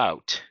fill this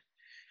out,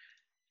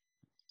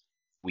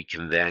 we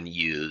can then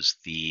use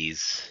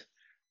these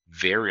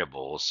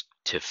variables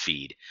to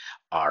feed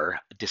our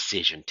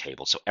decision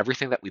table. So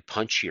everything that we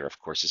punch here, of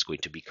course, is going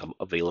to become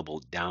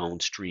available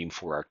downstream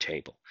for our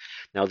table.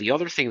 Now, the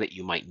other thing that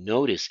you might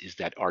notice is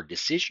that our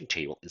decision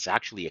table is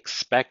actually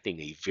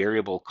expecting a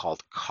variable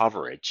called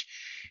coverage,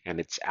 and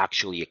it's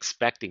actually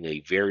expecting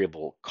a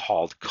variable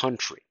called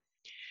country.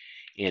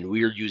 And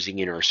we are using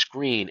in our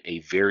screen a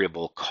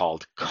variable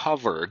called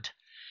covered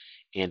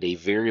and a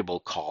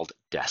variable called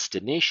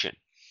destination.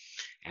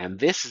 And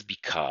this is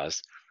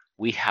because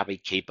we have a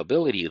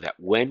capability that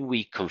when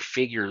we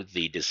configure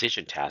the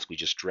decision task, we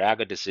just drag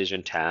a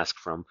decision task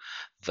from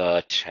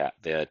the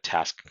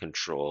task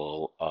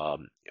control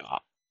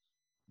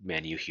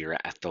menu here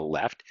at the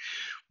left.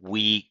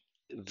 We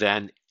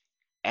then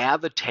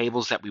add the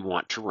tables that we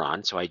want to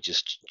run. So I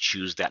just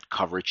choose that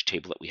coverage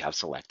table that we have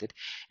selected.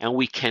 And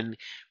we can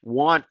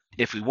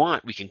if we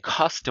want, we can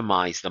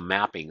customize the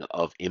mapping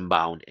of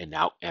inbound and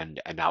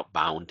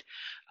outbound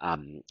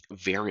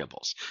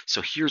variables.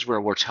 So here's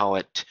where we'll tell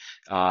it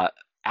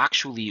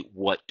actually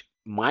what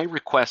my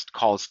request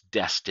calls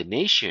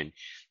destination,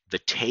 the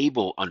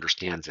table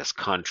understands as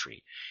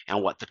country.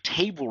 And what the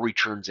table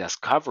returns as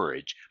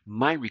coverage,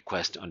 my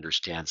request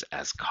understands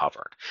as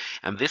covered.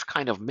 And this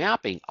kind of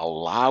mapping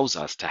allows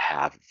us to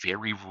have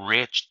very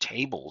rich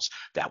tables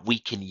that we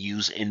can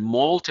use in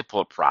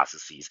multiple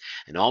processes.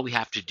 And all we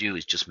have to do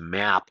is just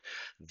map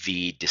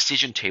the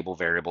decision table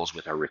variables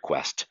with our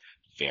request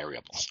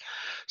variables.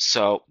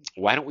 So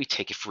why don't we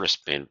take it for a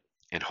spin,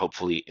 and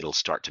hopefully it'll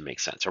start to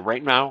make sense. So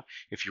right now,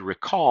 if you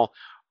recall,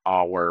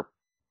 our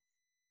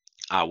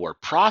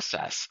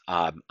process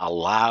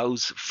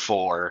allows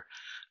for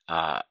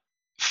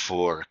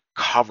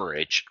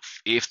coverage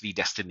if the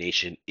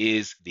destination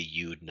is the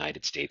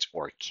United States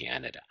or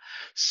Canada.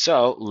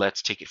 So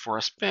let's take it for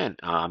a spin.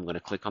 I'm going to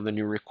click on the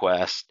new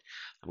request.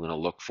 I'm going to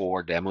look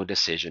for demo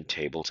decision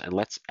tables, and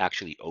let's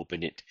actually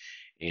open it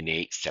in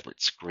a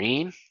separate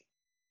screen.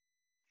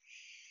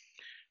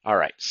 All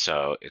right,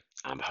 so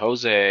I'm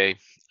Jose.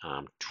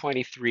 I'm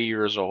 23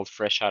 years old,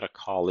 fresh out of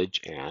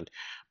college, and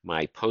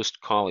my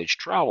post-college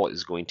travel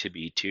is going to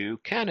be to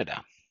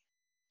Canada.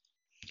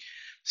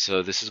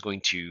 So this is going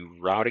to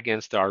route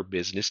against our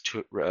business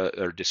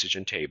our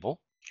decision table.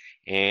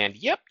 And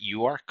yep,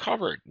 you are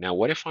covered. Now,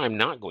 what if I'm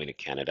not going to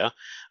Canada?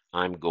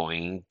 I'm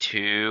going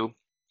to,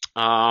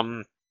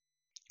 I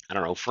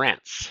don't know,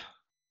 France.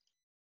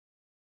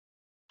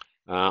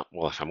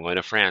 Well, if I'm going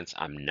to France,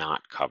 I'm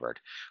not covered.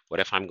 What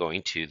if I'm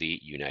going to the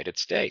United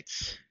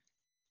States?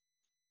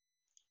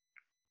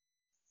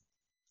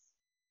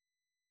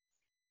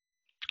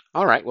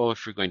 All right, well,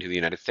 if we're going to the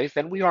United States,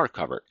 then we are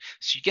covered.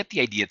 So you get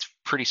the idea. It's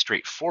pretty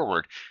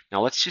straightforward.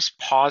 Now let's just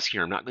pause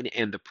here. I'm not going to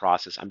end the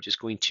process. I'm just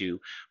going to,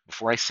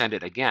 before I send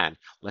it again,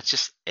 let's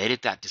just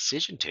edit that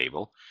decision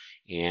table.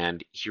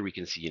 And here we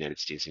can see United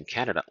States and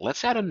Canada.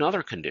 Let's add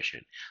another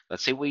condition.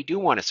 Let's say we do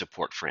want to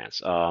support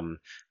France.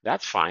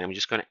 That's fine. I'm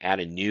just going to add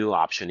a new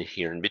option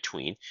here in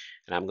between.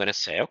 And I'm going to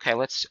say, okay,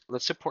 let's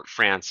support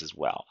France as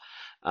well.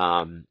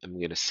 I'm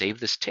going to save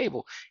this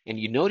table, and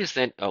you notice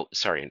then, oh,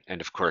 sorry,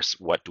 and of course,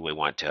 what do we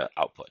want to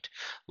output?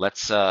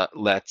 Let's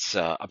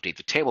update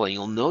the table, and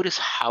you'll notice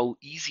how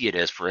easy it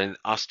is for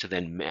us to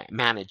then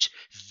manage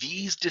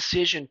these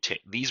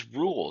these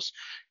rules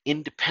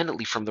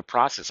independently from the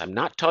process. I'm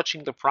not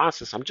touching the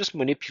process. I'm just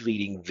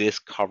manipulating this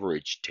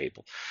coverage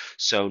table.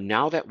 So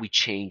now that we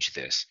change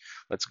this,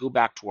 let's go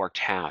back to our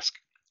task,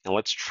 and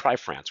let's try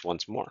France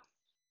once more.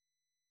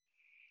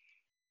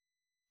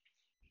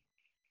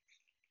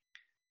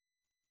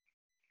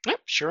 Yep,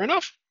 sure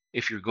enough,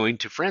 if you're going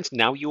to France,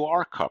 now you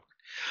are covered.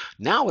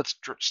 Now let's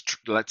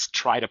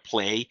try to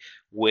play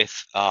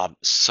with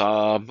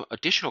some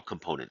additional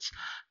components,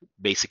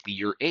 basically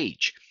your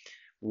age.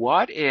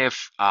 What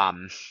if,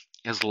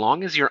 as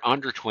long as you're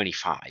under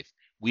 25,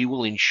 we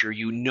will insure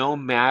you no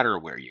matter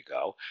where you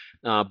go.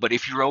 But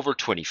if you're over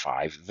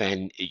 25,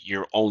 then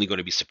you're only going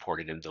to be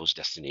supported in those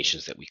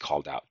destinations that we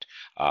called out,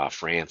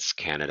 France,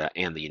 Canada,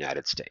 and the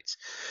United States.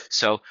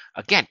 So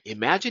again,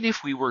 imagine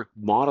if we were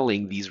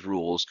modeling these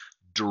rules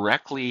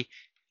directly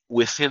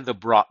within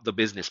the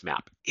business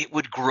map. It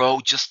would grow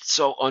just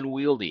so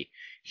unwieldy.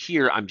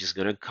 Here, I'm just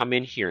going to come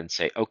in here and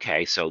say,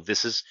 okay, so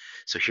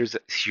here's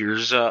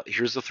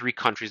the three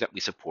countries that we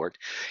support,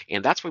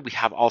 and that's why we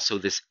have also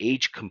this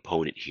age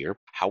component here.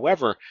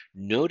 However,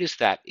 notice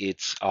that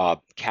it's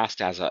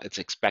cast as it's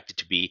expected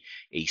to be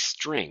a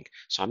string.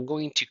 So I'm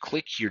going to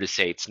click here to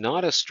say it's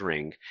not a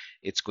string,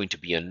 it's going to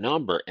be a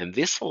number, and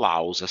this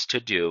allows us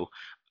to do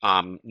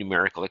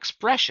numerical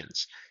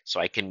expressions. So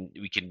we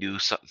can do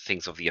some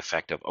things of the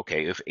effect of,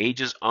 okay, if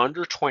age is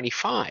under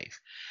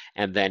 25,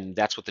 and then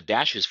that's what the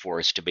dash is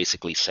for, is to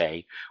basically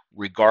say,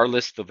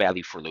 regardless the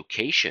value for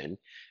location,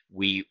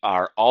 we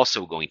are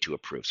also going to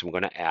approve. So I'm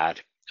going to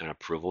add an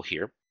approval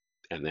here,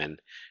 and then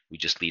we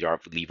just leave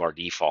our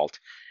default.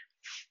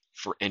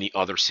 For any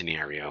other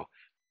scenario,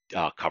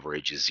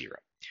 coverage is 0.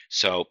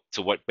 So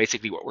what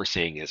we're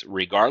saying is,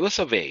 regardless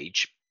of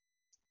age,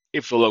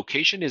 if the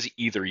location is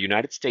either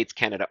United States,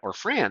 Canada, or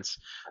France,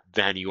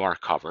 then you are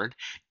covered.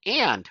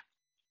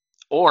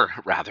 Or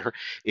rather,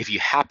 if you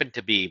happen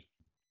to be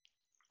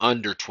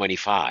under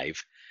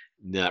 25,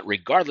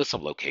 regardless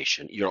of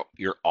location,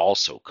 you're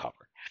also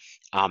covered.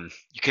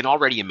 You can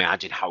already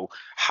imagine how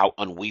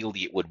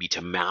unwieldy it would be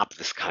to map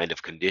these kinds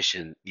of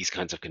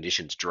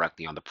conditions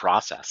directly on the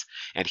process.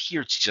 And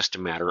here it's just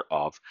a matter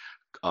of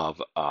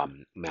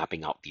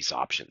mapping out these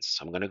options.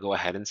 So I'm going to go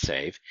ahead and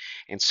save.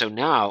 And so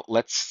now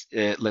let's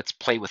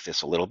play with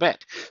this a little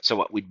bit. So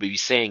what we'd be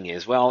saying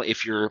is, well,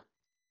 if you're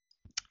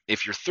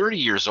 30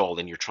 years old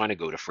and you're trying to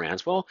go to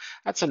France, well,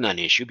 that's a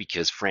non-issue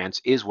because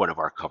France is one of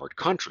our covered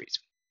countries.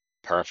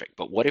 Perfect.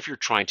 But what if you're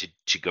trying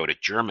to go to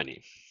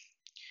Germany?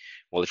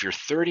 Well, if you're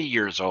 30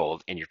 years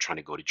old and you're trying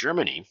to go to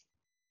Germany,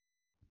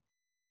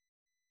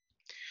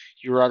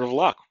 you're out of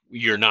luck.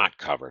 You're not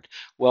covered.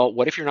 Well,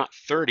 what if you're not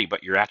 30,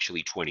 but you're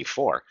actually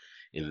 24?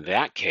 In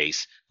that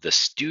case, the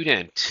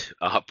student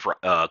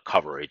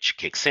coverage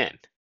kicks in.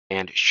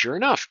 And sure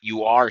enough,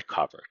 you are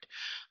covered.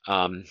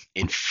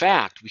 In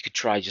fact, we could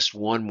try just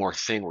one more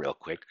thing real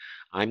quick.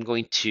 I'm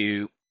going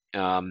to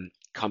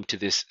come to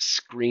this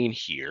screen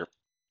here,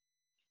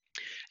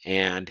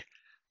 and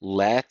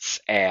let's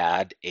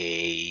add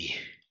a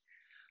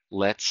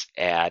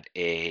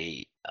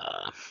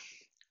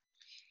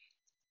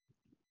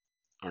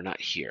or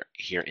not here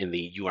in the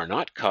you are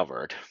not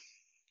covered.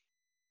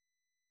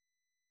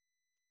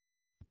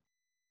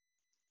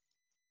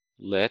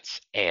 Let's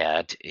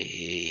add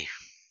a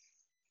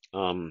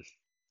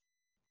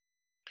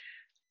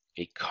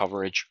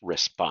coverage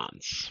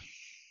response,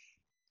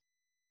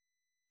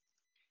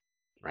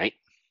 right?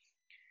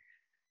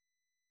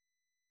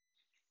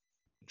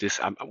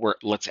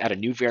 Let's add a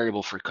new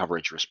variable for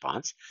coverage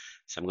response.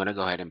 So I'm going to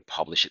go ahead and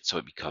publish it so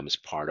it becomes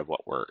part of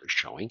what we're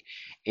showing.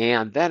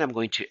 And then I'm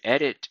going to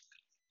edit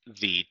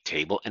the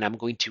table, and I'm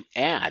going to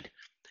add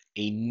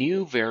a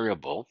new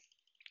variable.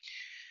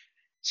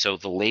 So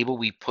the label,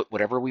 we put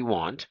whatever we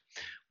want.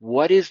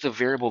 What is the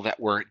variable that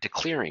we're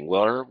declaring?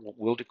 Well,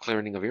 we're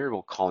declaring a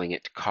variable calling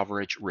it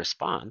coverage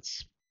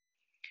response.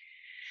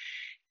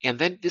 And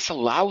then this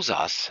allows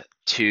us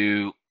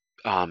to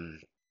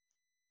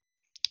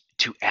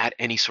add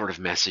any sort of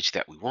message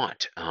that we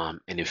want.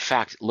 And in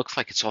fact, it looks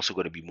like it's also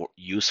going to be more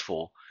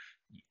useful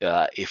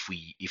if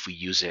we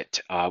use it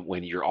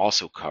when you're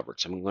also covered.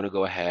 So I'm going to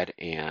go ahead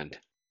and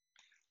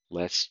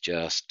let's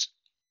just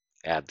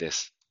add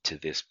this to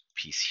this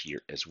piece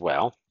here as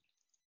well.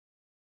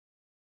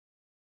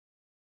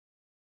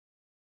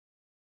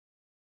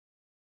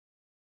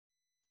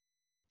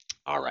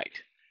 All right.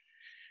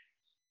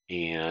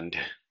 And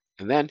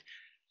then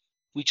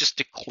we just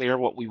declare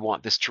what we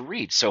want this to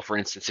read. So for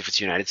instance, if it's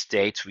United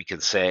States, we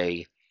can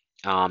say,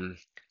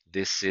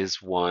 this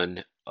is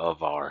one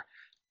of our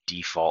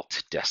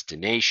default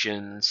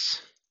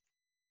destinations.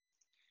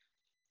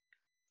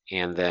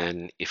 And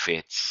then if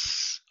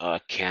it's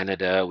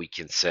Canada, we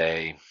can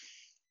say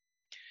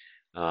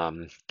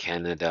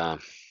Canada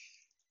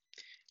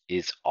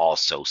is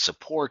also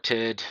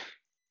supported.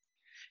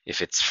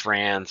 If it's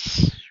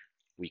France,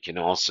 we can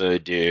also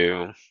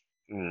do,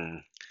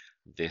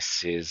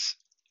 this is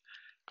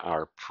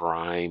our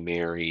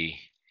primary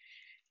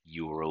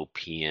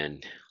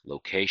European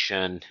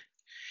location.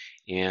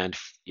 And,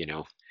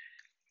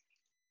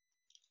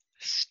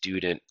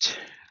 student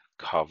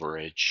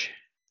coverage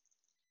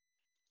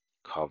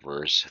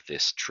covers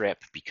this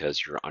trip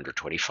because you're under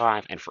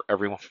 25. And for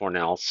everyone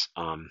else,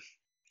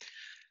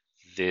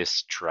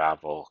 this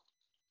travel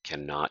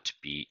cannot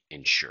be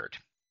insured.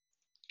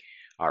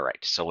 All right,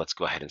 so let's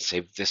go ahead and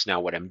save this. Now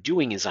what I'm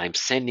doing is I'm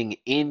sending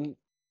in,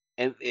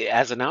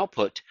 as an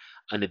output,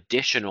 an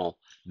additional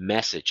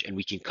message, and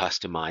we can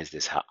customize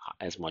this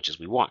as much as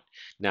we want.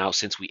 Now,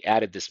 since we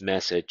added this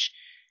message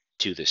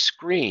to the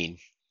screen,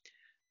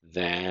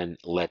 then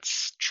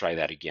let's try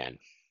that again.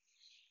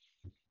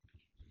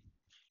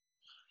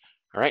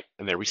 All right,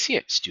 and there we see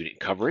it. Student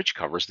coverage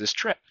covers this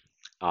trip.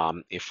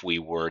 If we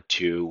were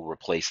to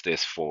replace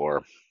this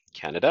for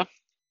Canada,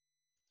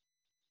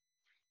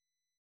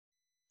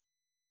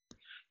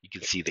 you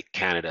can see that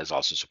Canada is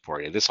also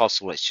supported. This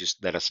also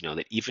let us know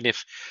that even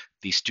if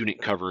the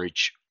student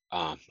coverage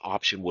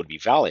option would be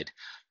valid,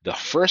 the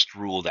first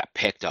rule that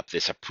picked up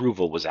this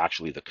approval was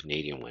actually the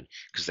Canadian one,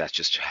 because that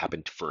just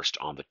happened first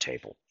on the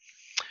table.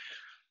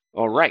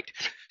 All right,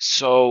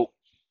 so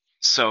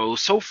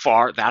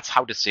far, that's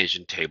how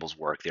decision tables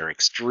work. They're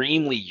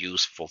extremely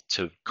useful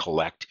to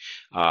collect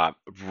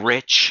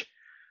rich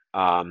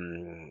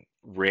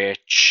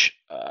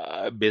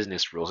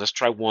business rules. Let's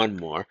try one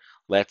more.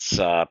 Let's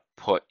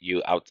put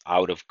you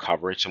out of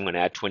coverage. I'm going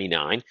to add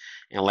 29,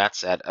 and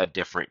let's add a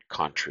different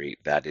country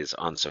that is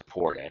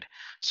unsupported.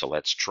 So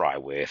let's try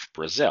with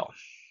Brazil.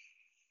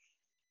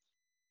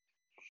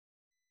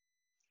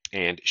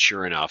 And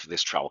sure enough,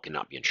 this travel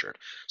cannot be insured.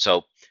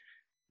 So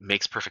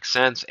makes perfect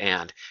sense,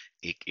 and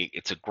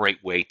it's a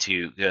great way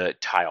to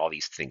tie all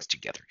these things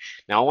together.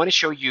 Now I want to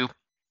show you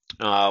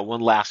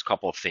one last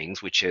couple of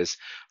things, which is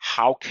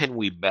how can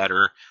we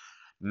better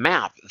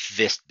map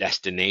this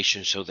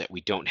destination so that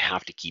we don't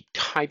have to keep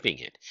typing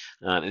it.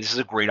 And this is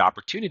a great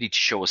opportunity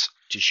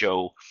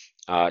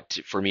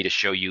for me to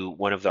show you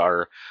one of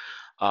our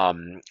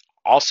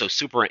also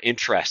super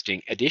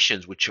interesting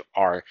additions, which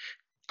are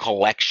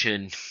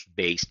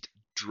collection-based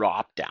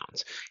drop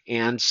downs.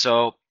 And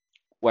so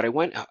what I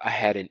went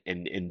ahead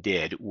and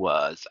did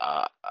was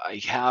I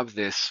have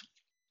this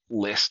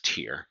list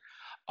here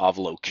of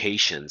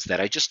locations that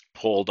I just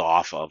pulled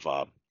off of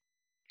a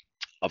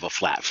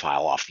flat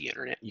file off the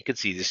internet. You can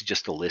see this is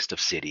just a list of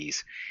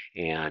cities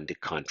and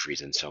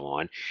countries and so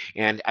on.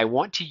 And I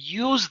want to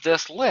use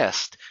this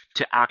list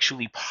to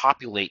actually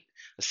populate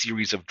a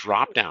series of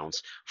drop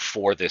downs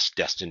for this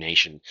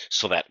destination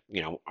so that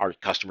our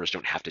customers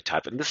don't have to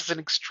type it. And this is an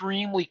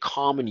extremely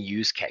common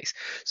use case.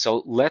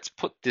 So let's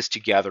put this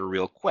together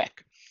real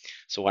quick.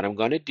 So what I'm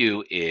going to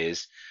do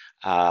is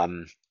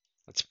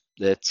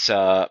let's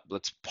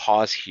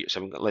pause here.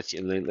 So let's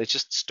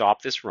just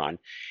stop this run,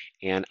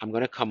 and I'm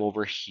going to come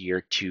over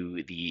here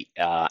to the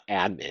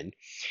admin,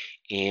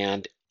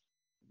 and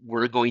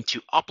we're going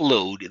to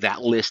upload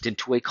that list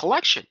into a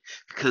collection,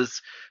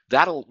 because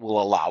that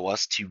will allow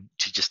us to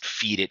just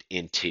feed it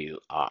into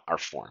our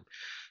form.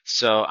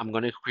 So I'm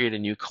going to create a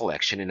new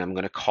collection, and I'm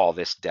going to call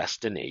this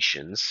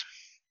destinations.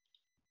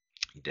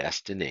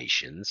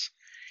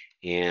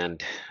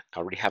 And I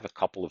already have a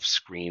couple of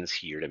screens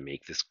here to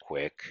make this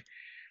quick.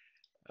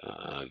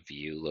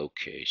 View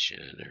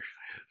location, or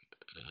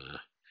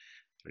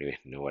I don't even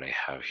know what I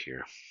have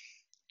here.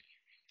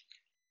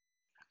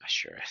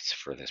 Sure, it's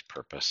for this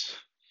purpose.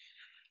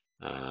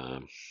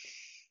 All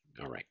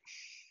right,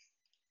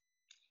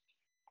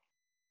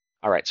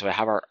 so I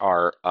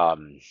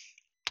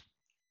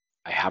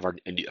have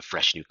a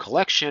fresh new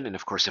collection, and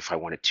of course, if I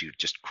wanted to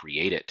just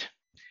create it,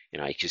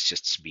 I could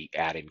just be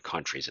adding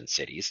countries and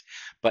cities,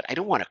 but I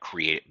don't want to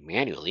create it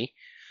manually.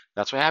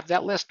 That's what I have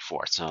that list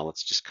for. So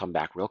let's just come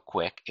back real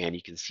quick, and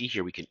you can see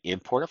here we can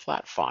import a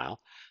flat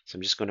file. So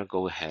I'm just going to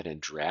go ahead and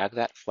drag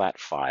that flat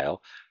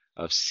file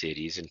of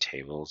cities and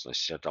tables.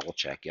 Let's just double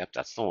check. Yep,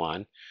 that's the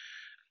one.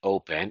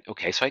 Open.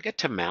 Okay, so I get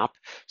to map.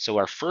 So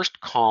our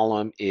first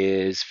column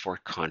is for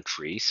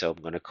country. So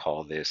I'm going to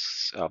call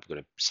this, I'm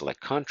going to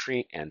select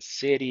country and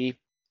city,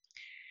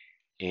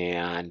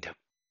 and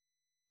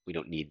we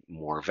don't need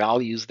more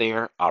values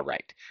there. All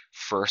right,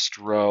 first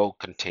row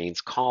contains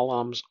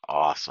columns.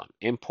 Awesome.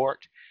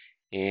 Import,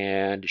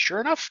 and sure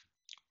enough,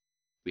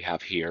 we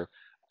have here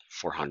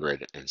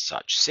 400 and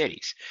such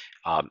cities.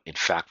 In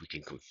fact, we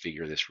can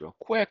configure this real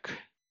quick.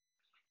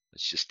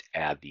 Let's just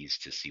add these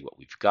to see what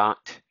we've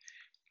got.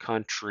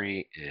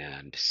 Country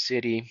and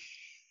city.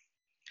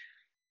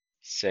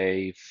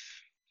 Save.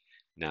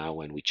 Now,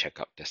 when we check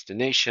out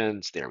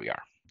destinations, there we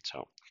are.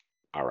 So,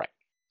 all right.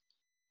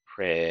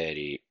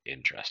 Pretty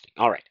interesting.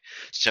 All right.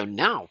 So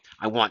now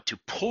I want to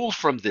pull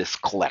from this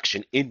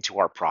collection into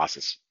our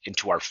process,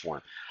 into our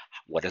form.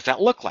 What does that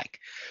look like?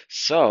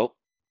 So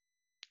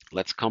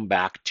let's come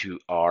back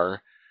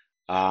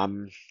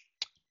um,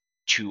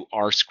 to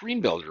our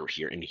screen builder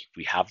here, and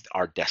we have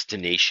our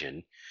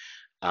destination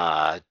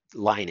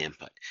line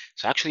input.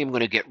 So actually, I'm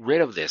going to get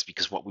rid of this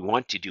because what we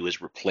want to do is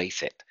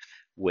replace it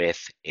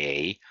with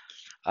a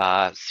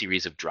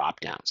series of drop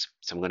downs.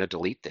 So I'm going to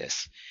delete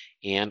this,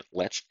 and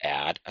let's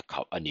add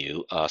a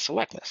new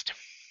select list.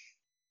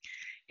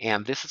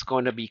 And this is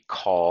going to be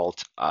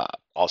called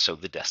also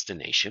the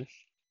destination.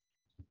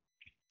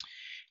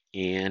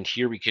 And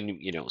here we can,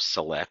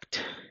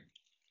 select.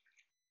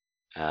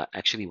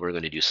 Actually, we're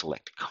going to do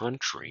select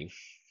country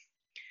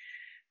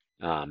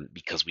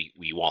because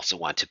we also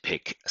want to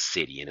pick a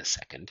city in a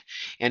second.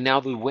 And now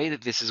the way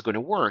that this is going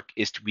to work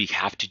is we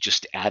have to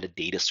just add a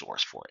data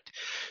source for it.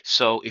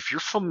 So if you're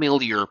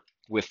familiar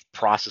with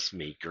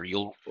ProcessMaker,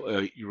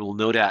 you'll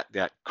know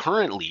that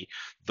currently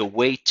the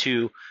way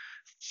to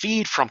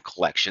feed from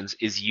collections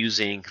is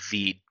using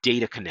the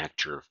data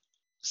connector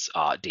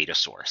data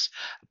source.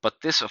 But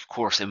this, of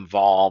course,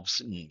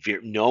 involves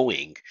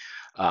knowing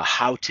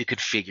how to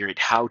configure it,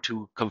 how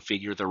to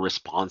configure the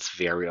response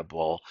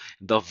variable,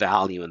 the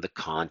value and the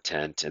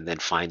content, and then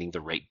finding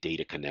the right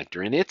data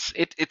connector. And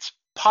it's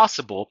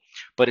possible,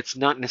 but it's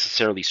not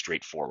necessarily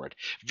straightforward.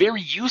 Very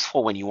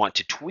useful when you want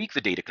to tweak the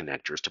data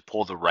connectors to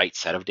pull the right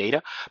set of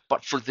data.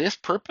 But for this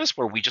purpose,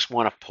 where we just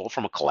want to pull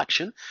from a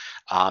collection,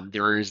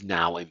 there is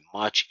now a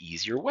much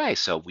easier way.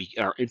 So we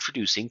are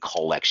introducing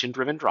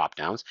collection-driven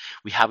dropdowns.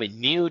 We have a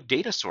new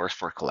data source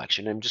for a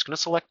collection. I'm just going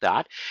to select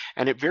that.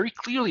 And it very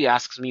clearly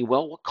asks me,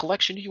 well, what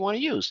collection do you want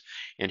to use?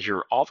 And here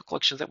are all the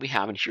collections that we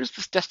have. And here's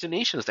this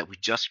destinations that we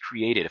just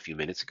created a few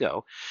minutes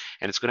ago.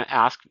 And it's going to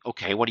ask,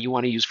 okay, what do you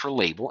want to use for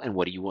label? And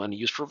what do you want to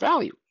use for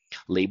value?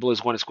 Label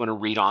is when it's going to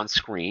read on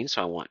screen,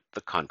 so I want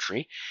the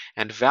country.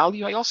 And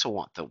value, I also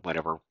want the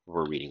whatever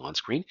we're reading on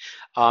screen.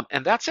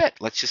 And that's it.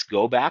 Let's just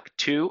go back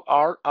to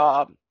our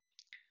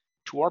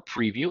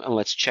preview and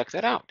let's check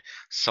that out.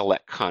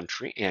 Select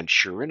country, and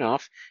sure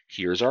enough,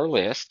 here's our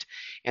list.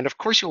 And of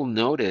course, you'll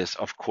notice,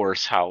 of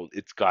course, how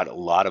it's got a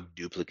lot of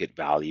duplicate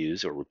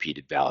values or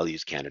repeated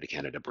values, Canada,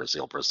 Canada,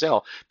 Brazil,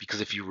 Brazil, because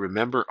if you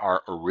remember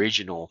our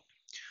original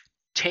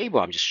table,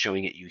 I'm just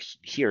showing it you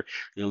here,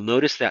 you'll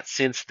notice that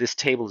since this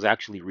table is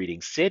actually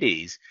reading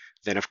cities,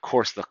 then of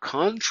course the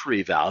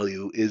country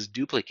value is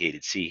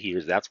duplicated. See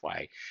here, that's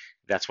why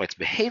it's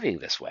behaving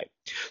this way.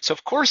 So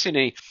of course, in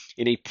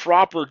a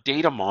proper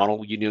data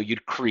model,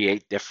 you'd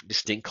create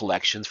distinct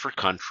collections for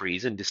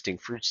countries and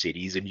distinct for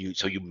cities, and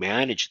so you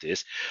manage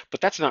this,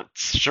 but that's not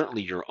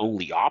certainly your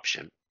only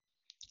option.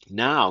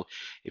 Now,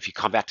 if you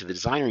come back to the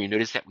designer, you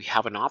notice that we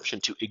have an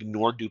option to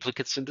ignore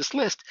duplicates in this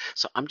list.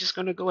 So I'm just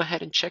going to go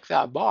ahead and check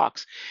that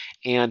box.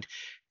 And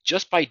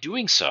just by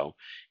doing so,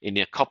 in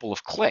a couple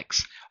of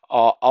clicks,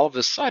 all of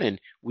a sudden,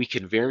 we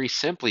can very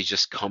simply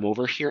just come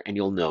over here, and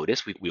you'll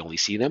notice we only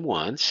see them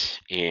once.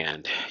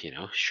 And,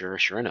 sure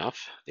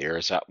enough,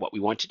 there's what we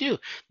want to do.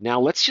 Now,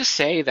 let's just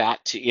say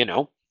that,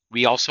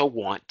 we also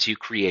want to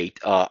create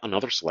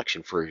another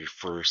selection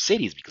for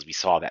cities, because we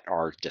saw that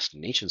our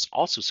destinations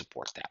also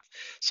support that.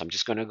 So I'm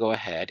just going to go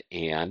ahead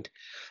and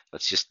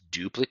let's just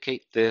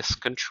duplicate this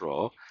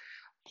control,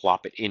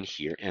 plop it in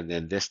here, and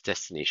then this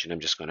destination, I'm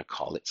just going to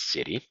call it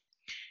city.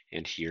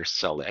 And here,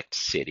 select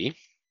city.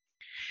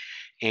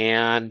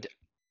 And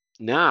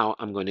now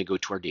I'm going to go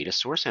to our data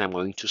source, and I'm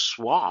going to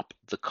swap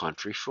the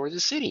country for the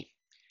city.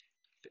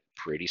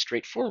 Pretty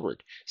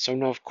straightforward. So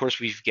now, of course,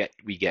 we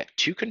get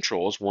two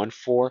controls, one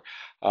for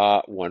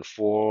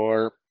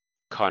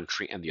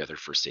country and the other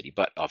for city.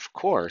 But of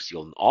course,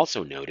 you'll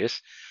also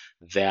notice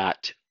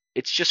that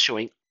it's just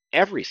showing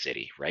every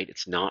city, right?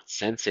 It's not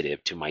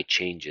sensitive to my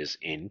changes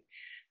in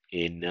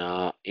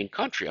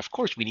country. Of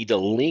course, we need to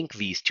link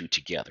these two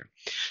together.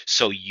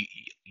 So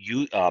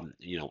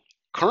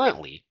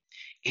currently,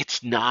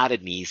 it's not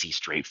an easy,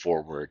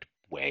 straightforward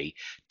way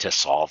to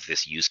solve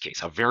this use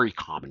case, a very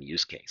common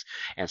use case.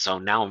 And so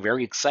now I'm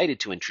very excited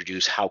to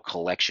introduce how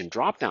collection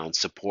dropdowns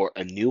support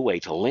a new way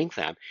to link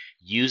them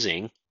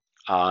using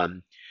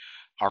our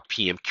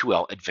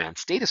PMQL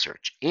advanced data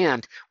search.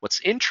 And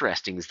what's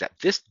interesting is that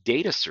this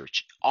data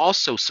search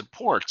also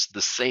supports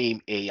the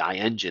same AI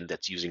engine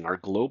that's using our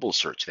global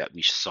search that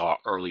we saw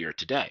earlier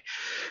today.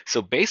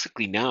 So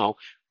basically now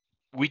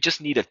we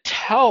just need to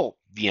tell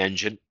the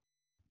engine,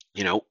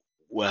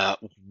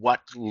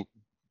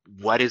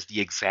 what is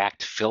the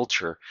exact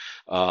filter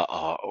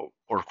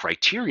or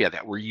criteria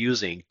that we're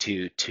using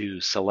to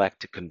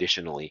select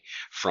conditionally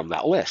from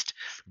that list.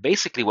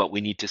 Basically, what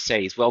we need to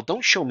say is, well,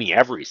 don't show me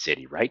every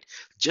city, right?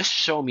 Just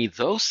show me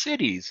those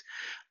cities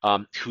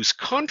whose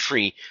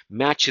country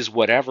matches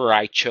whatever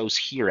I chose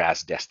here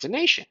as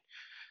destination.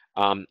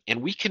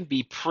 And we can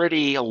be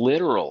pretty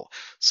literal.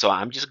 So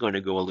I'm just going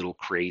to go a little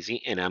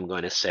crazy, and I'm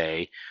going to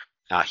say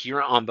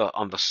here on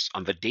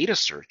the data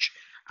search,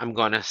 I'm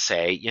going to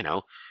say,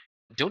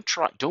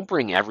 don't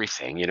bring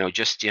everything,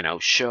 just,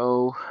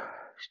 show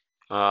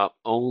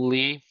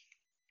only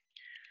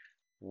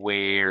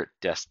where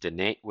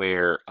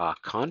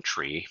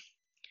country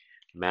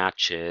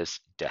matches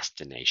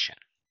destination.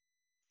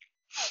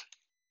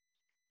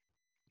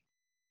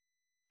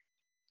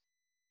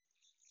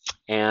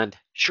 And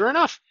sure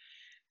enough,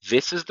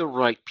 this is the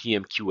right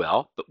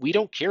PMQL, but we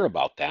don't care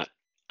about that.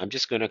 I'm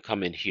just going to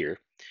come in here.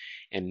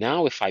 And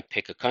now if I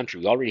pick a country,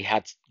 we already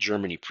had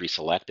Germany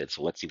pre-selected,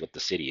 so let's see what the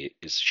city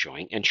is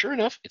showing. And sure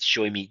enough, it's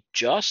showing me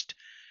just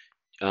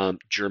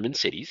German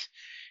cities.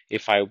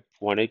 If I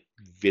want to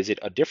visit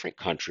a different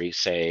country,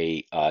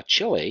 say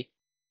Chile,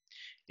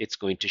 it's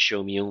going to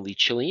show me only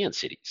Chilean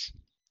cities.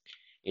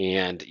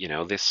 And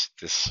this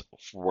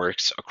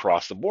works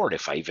across the board.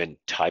 If I even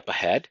type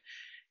ahead,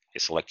 I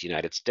select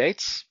United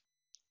States,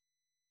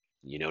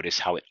 you notice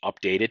how it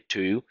updated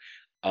to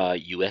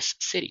US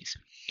cities.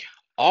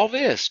 All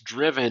this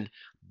driven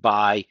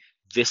by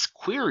this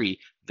query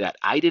that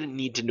I didn't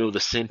need to know the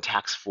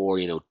syntax for,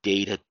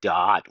 data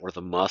dot or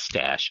the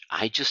mustache.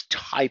 I just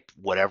type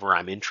whatever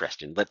I'm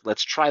interested in.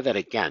 Let's try that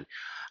again.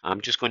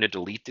 I'm just going to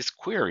delete this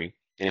query.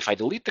 And if I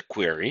delete the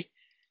query,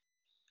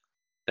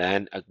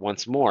 then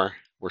once more,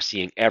 we're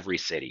seeing every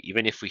city.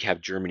 Even if we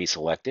have Germany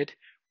selected,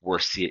 we're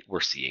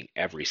seeing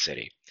every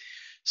city.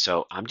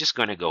 So I'm just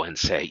going to go and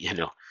say,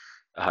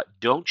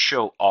 don't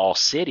show all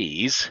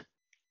cities, !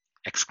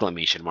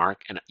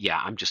 And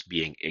yeah, I'm just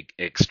being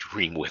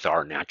extreme with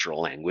our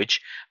natural language.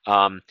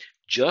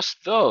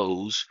 Just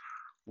those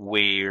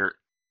where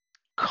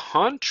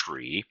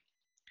country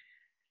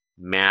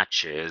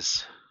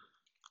matches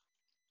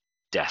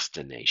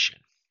destination.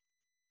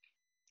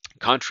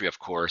 Country, of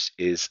course,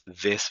 is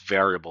this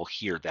variable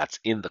here that's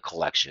in the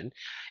collection,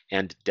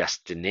 and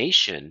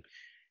destination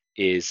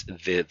is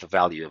the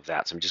value of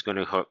that. So I'm just going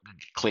to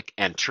click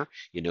enter.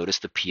 You notice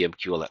the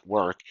PMQL at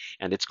work,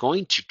 and it's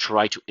going to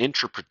try to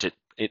interpret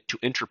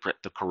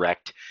the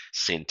correct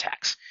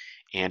syntax.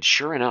 And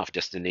sure enough,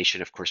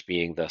 destination, of course,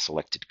 being the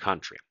selected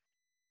country.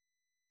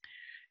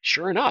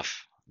 Sure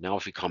enough, now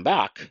if we come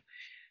back,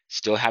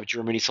 still have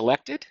Germany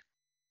selected.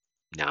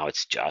 Now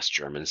it's just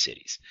German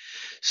cities.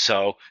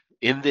 So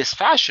in this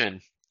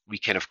fashion, we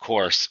can, of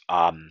course,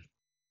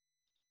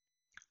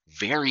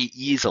 very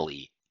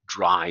easily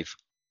drive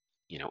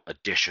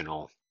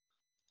additional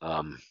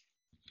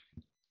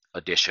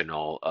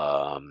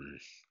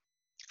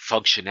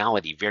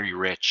functionality, very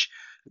rich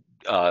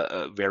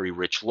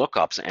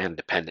lookups and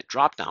dependent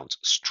dropdowns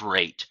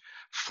straight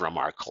from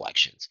our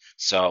collections.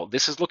 So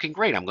this is looking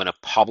great. I'm going to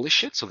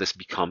publish it so this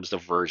becomes the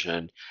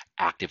version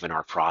active in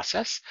our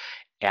process.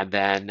 And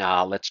then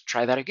let's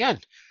try that again.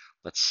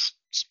 Let's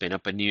spin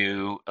up a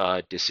new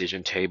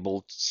decision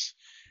table.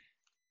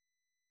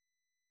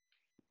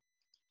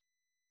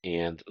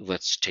 And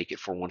let's take it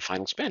for one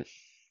final spin.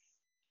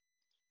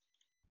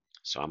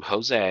 So I'm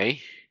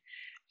Jose,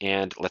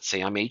 and let's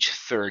say I'm age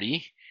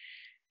 30,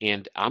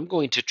 and I'm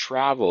going to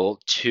travel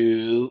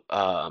to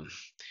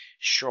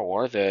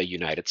the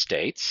United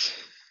States.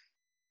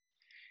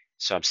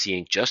 So I'm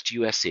seeing just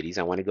US cities.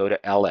 I want to go to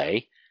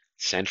LA,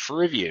 send for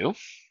review.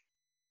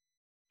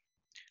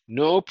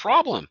 No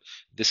problem.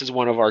 This is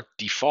one of our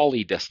default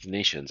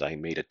destinations. I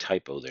made a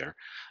typo there.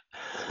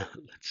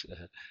 Let's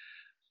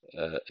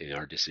in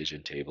our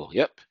decision table.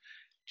 Yep.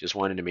 Just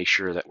wanted to make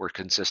sure that we're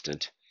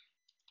consistent.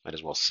 Might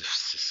as well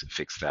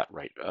fix that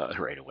right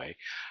away.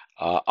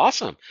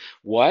 Awesome.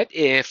 What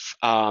if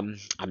I'm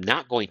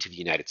not going to the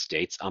United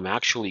States? I'm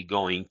actually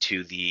going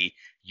to the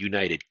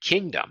United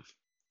Kingdom.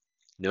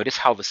 Notice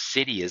how the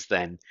city is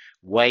then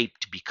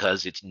wiped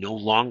because it no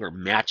longer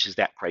matches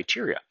that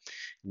criteria.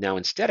 Now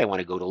instead, I want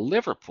to go to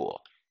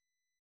Liverpool.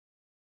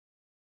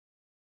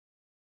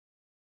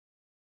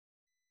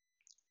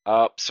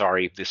 Oh,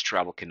 sorry, this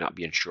travel cannot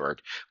be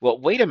insured. Well,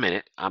 wait a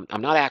minute. I'm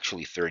not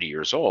actually 30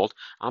 years old.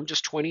 I'm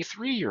just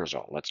 23 years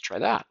old. Let's try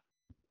that.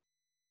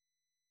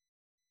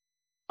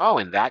 Oh,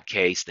 in that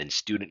case, then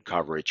student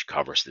coverage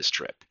covers this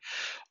trip.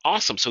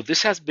 Awesome. So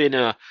this has been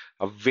a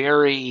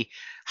very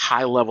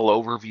high-level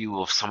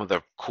overview of some of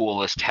the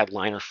coolest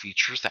headliner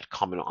features that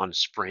come on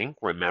spring.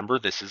 Remember,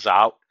 this is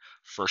out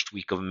first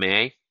week of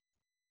May.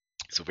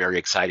 So very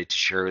excited to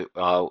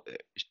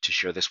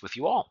share this with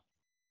you all.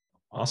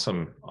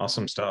 Awesome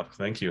stuff.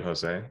 Thank you,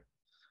 Jose.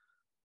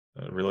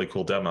 A really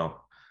cool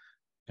demo.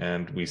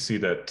 And we see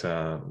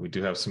that we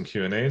do have some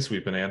Q&As.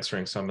 We've been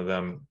answering some of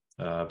them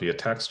via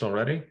text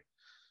already.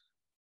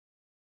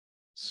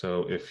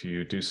 So if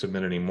you do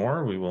submit any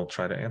more, we will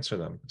try to answer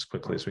them as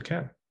quickly as we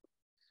can.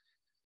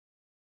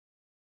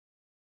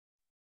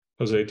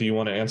 Jose, do you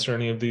want to answer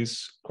any of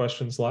these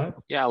questions live?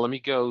 Yeah, let me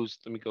go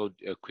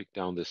quick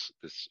down this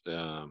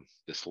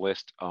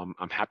list.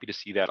 I'm happy to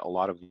see that a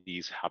lot of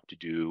these have to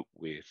do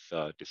with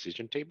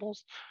decision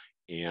tables,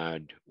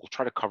 and we'll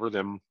try to cover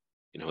them,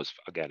 as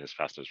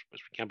fast as we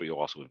can. But you'll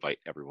also invite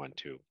everyone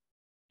to,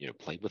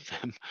 play with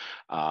them.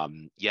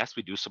 Yes,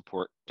 we do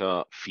support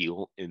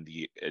field in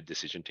the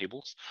decision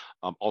tables.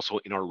 Also,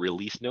 in our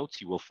release notes,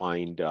 you will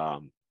find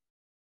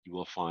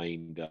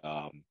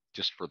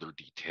just further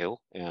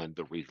detail, and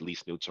the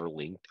release notes are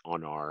linked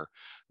on our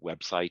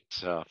website.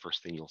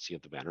 First thing you'll see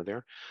at the banner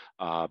there.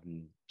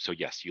 So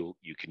yes, you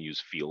can use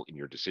field in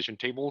your decision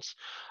tables.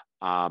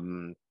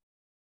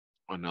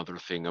 Another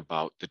thing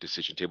about the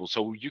decision table,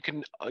 so you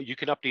can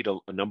update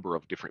a number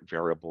of different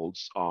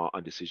variables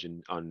on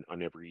decision on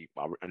every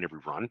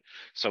run.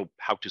 So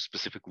how to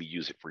specifically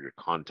use it for your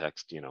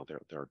context, there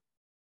are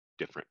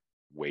different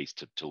ways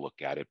to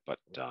look at it, but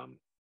I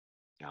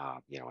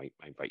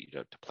invite you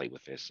to play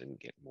with this and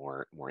get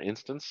more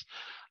instance.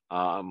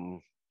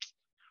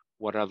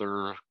 What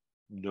other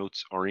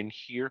notes are in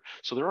here?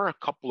 So there are a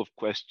couple of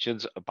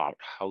questions about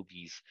how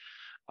these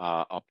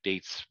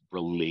updates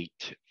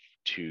relate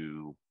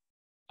to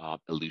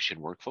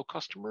Illusion workflow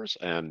customers,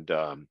 and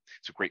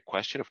it's a great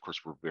question. Of course,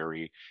 we're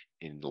very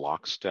in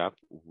lockstep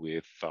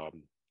with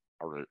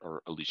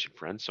our Illusion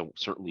friends, so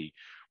certainly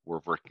we're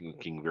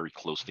working very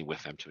closely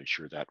with them to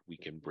ensure that we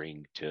can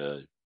bring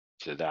to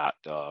that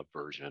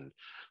version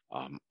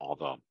all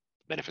the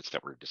benefits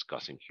that we're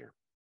discussing here.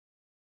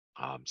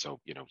 So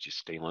just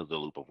stay in the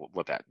loop of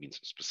what that means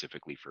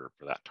specifically for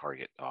that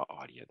target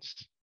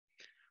audience.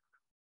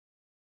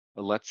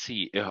 Let's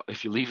see,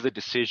 if you leave the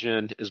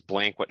decision as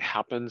blank, what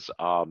happens?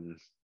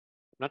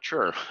 Not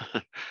sure.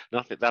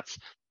 Nothing. That's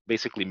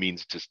basically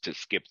means to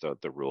skip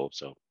the rule.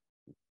 So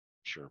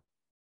sure,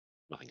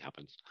 nothing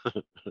happens.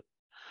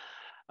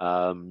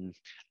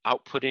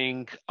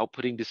 Outputting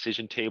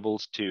decision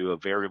tables to a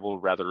variable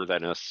rather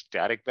than a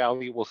static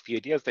value. Well, the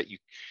idea is that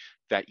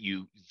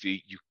you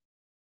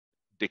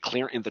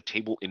declare in the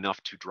table enough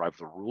to drive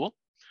the rule,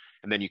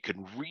 and then you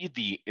can read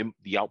the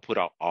output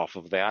off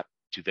of that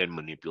to then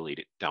manipulate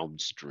it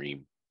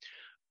downstream.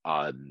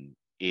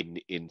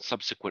 In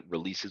subsequent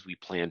releases, we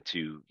plan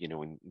to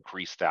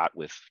increase that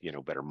with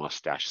better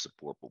mustache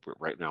support. But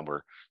right now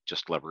we're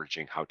just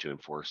leveraging how to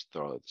enforce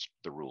the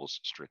rules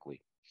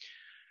strictly.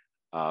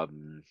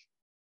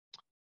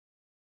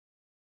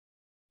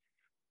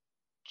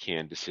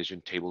 Can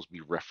decision tables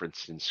be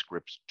referenced in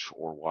scripts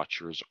or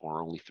watchers,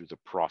 or only through the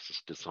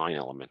process design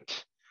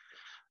element?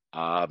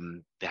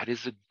 That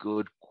is a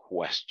good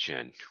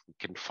question. We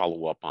can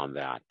follow up on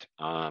that.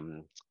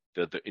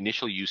 The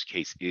initial use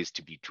case is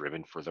to be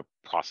driven for the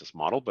process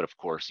model, but of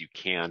course you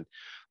can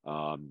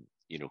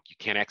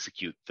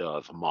execute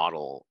the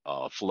model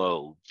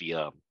flow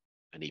via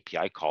an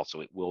API call, so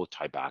it will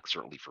tie back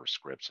certainly for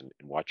scripts and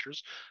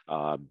watchers.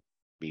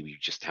 Maybe you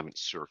just haven't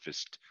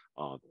surfaced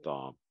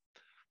the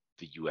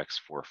UX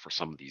for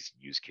some of these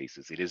use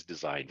cases. It is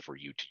designed for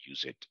you to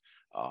use it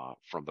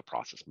from the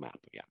process map.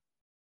 Yeah.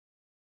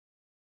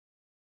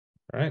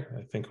 All right,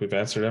 I think we've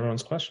answered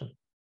everyone's question.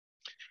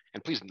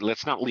 And please,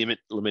 let's not limit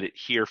it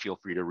here. Feel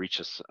free to reach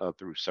us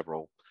through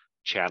several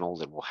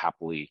channels, and we'll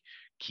happily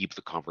keep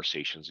the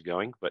conversations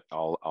going. But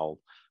I'll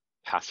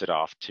pass it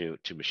off to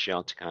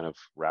Michelle to kind of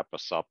wrap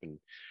us up and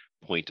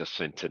point us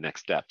into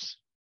next steps.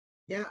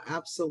 Yeah,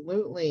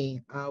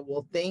 absolutely.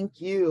 Well, thank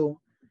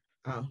you,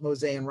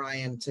 Jose and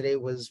Ryan. Today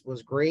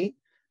was great.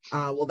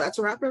 Well, that's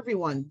a wrap,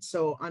 everyone.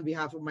 So on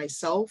behalf of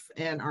myself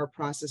and our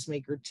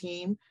ProcessMaker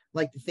team, I'd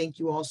like to thank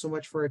you all so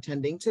much for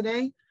attending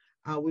today.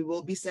 We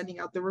will be sending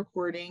out the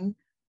recording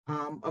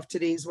of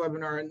today's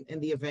webinar in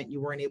the event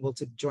you weren't able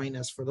to join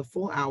us for the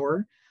full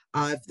hour.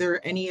 If there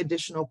are any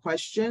additional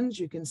questions,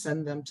 you can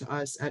send them to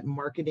us at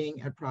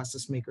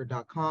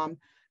marketing@processmaker.com,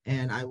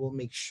 and I will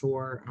make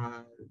sure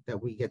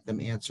that we get them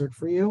answered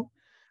for you.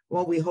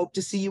 Well, we hope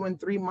to see you in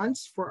 3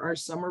 months for our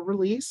summer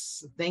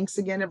release. Thanks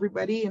again,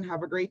 everybody, and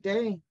have a great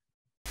day.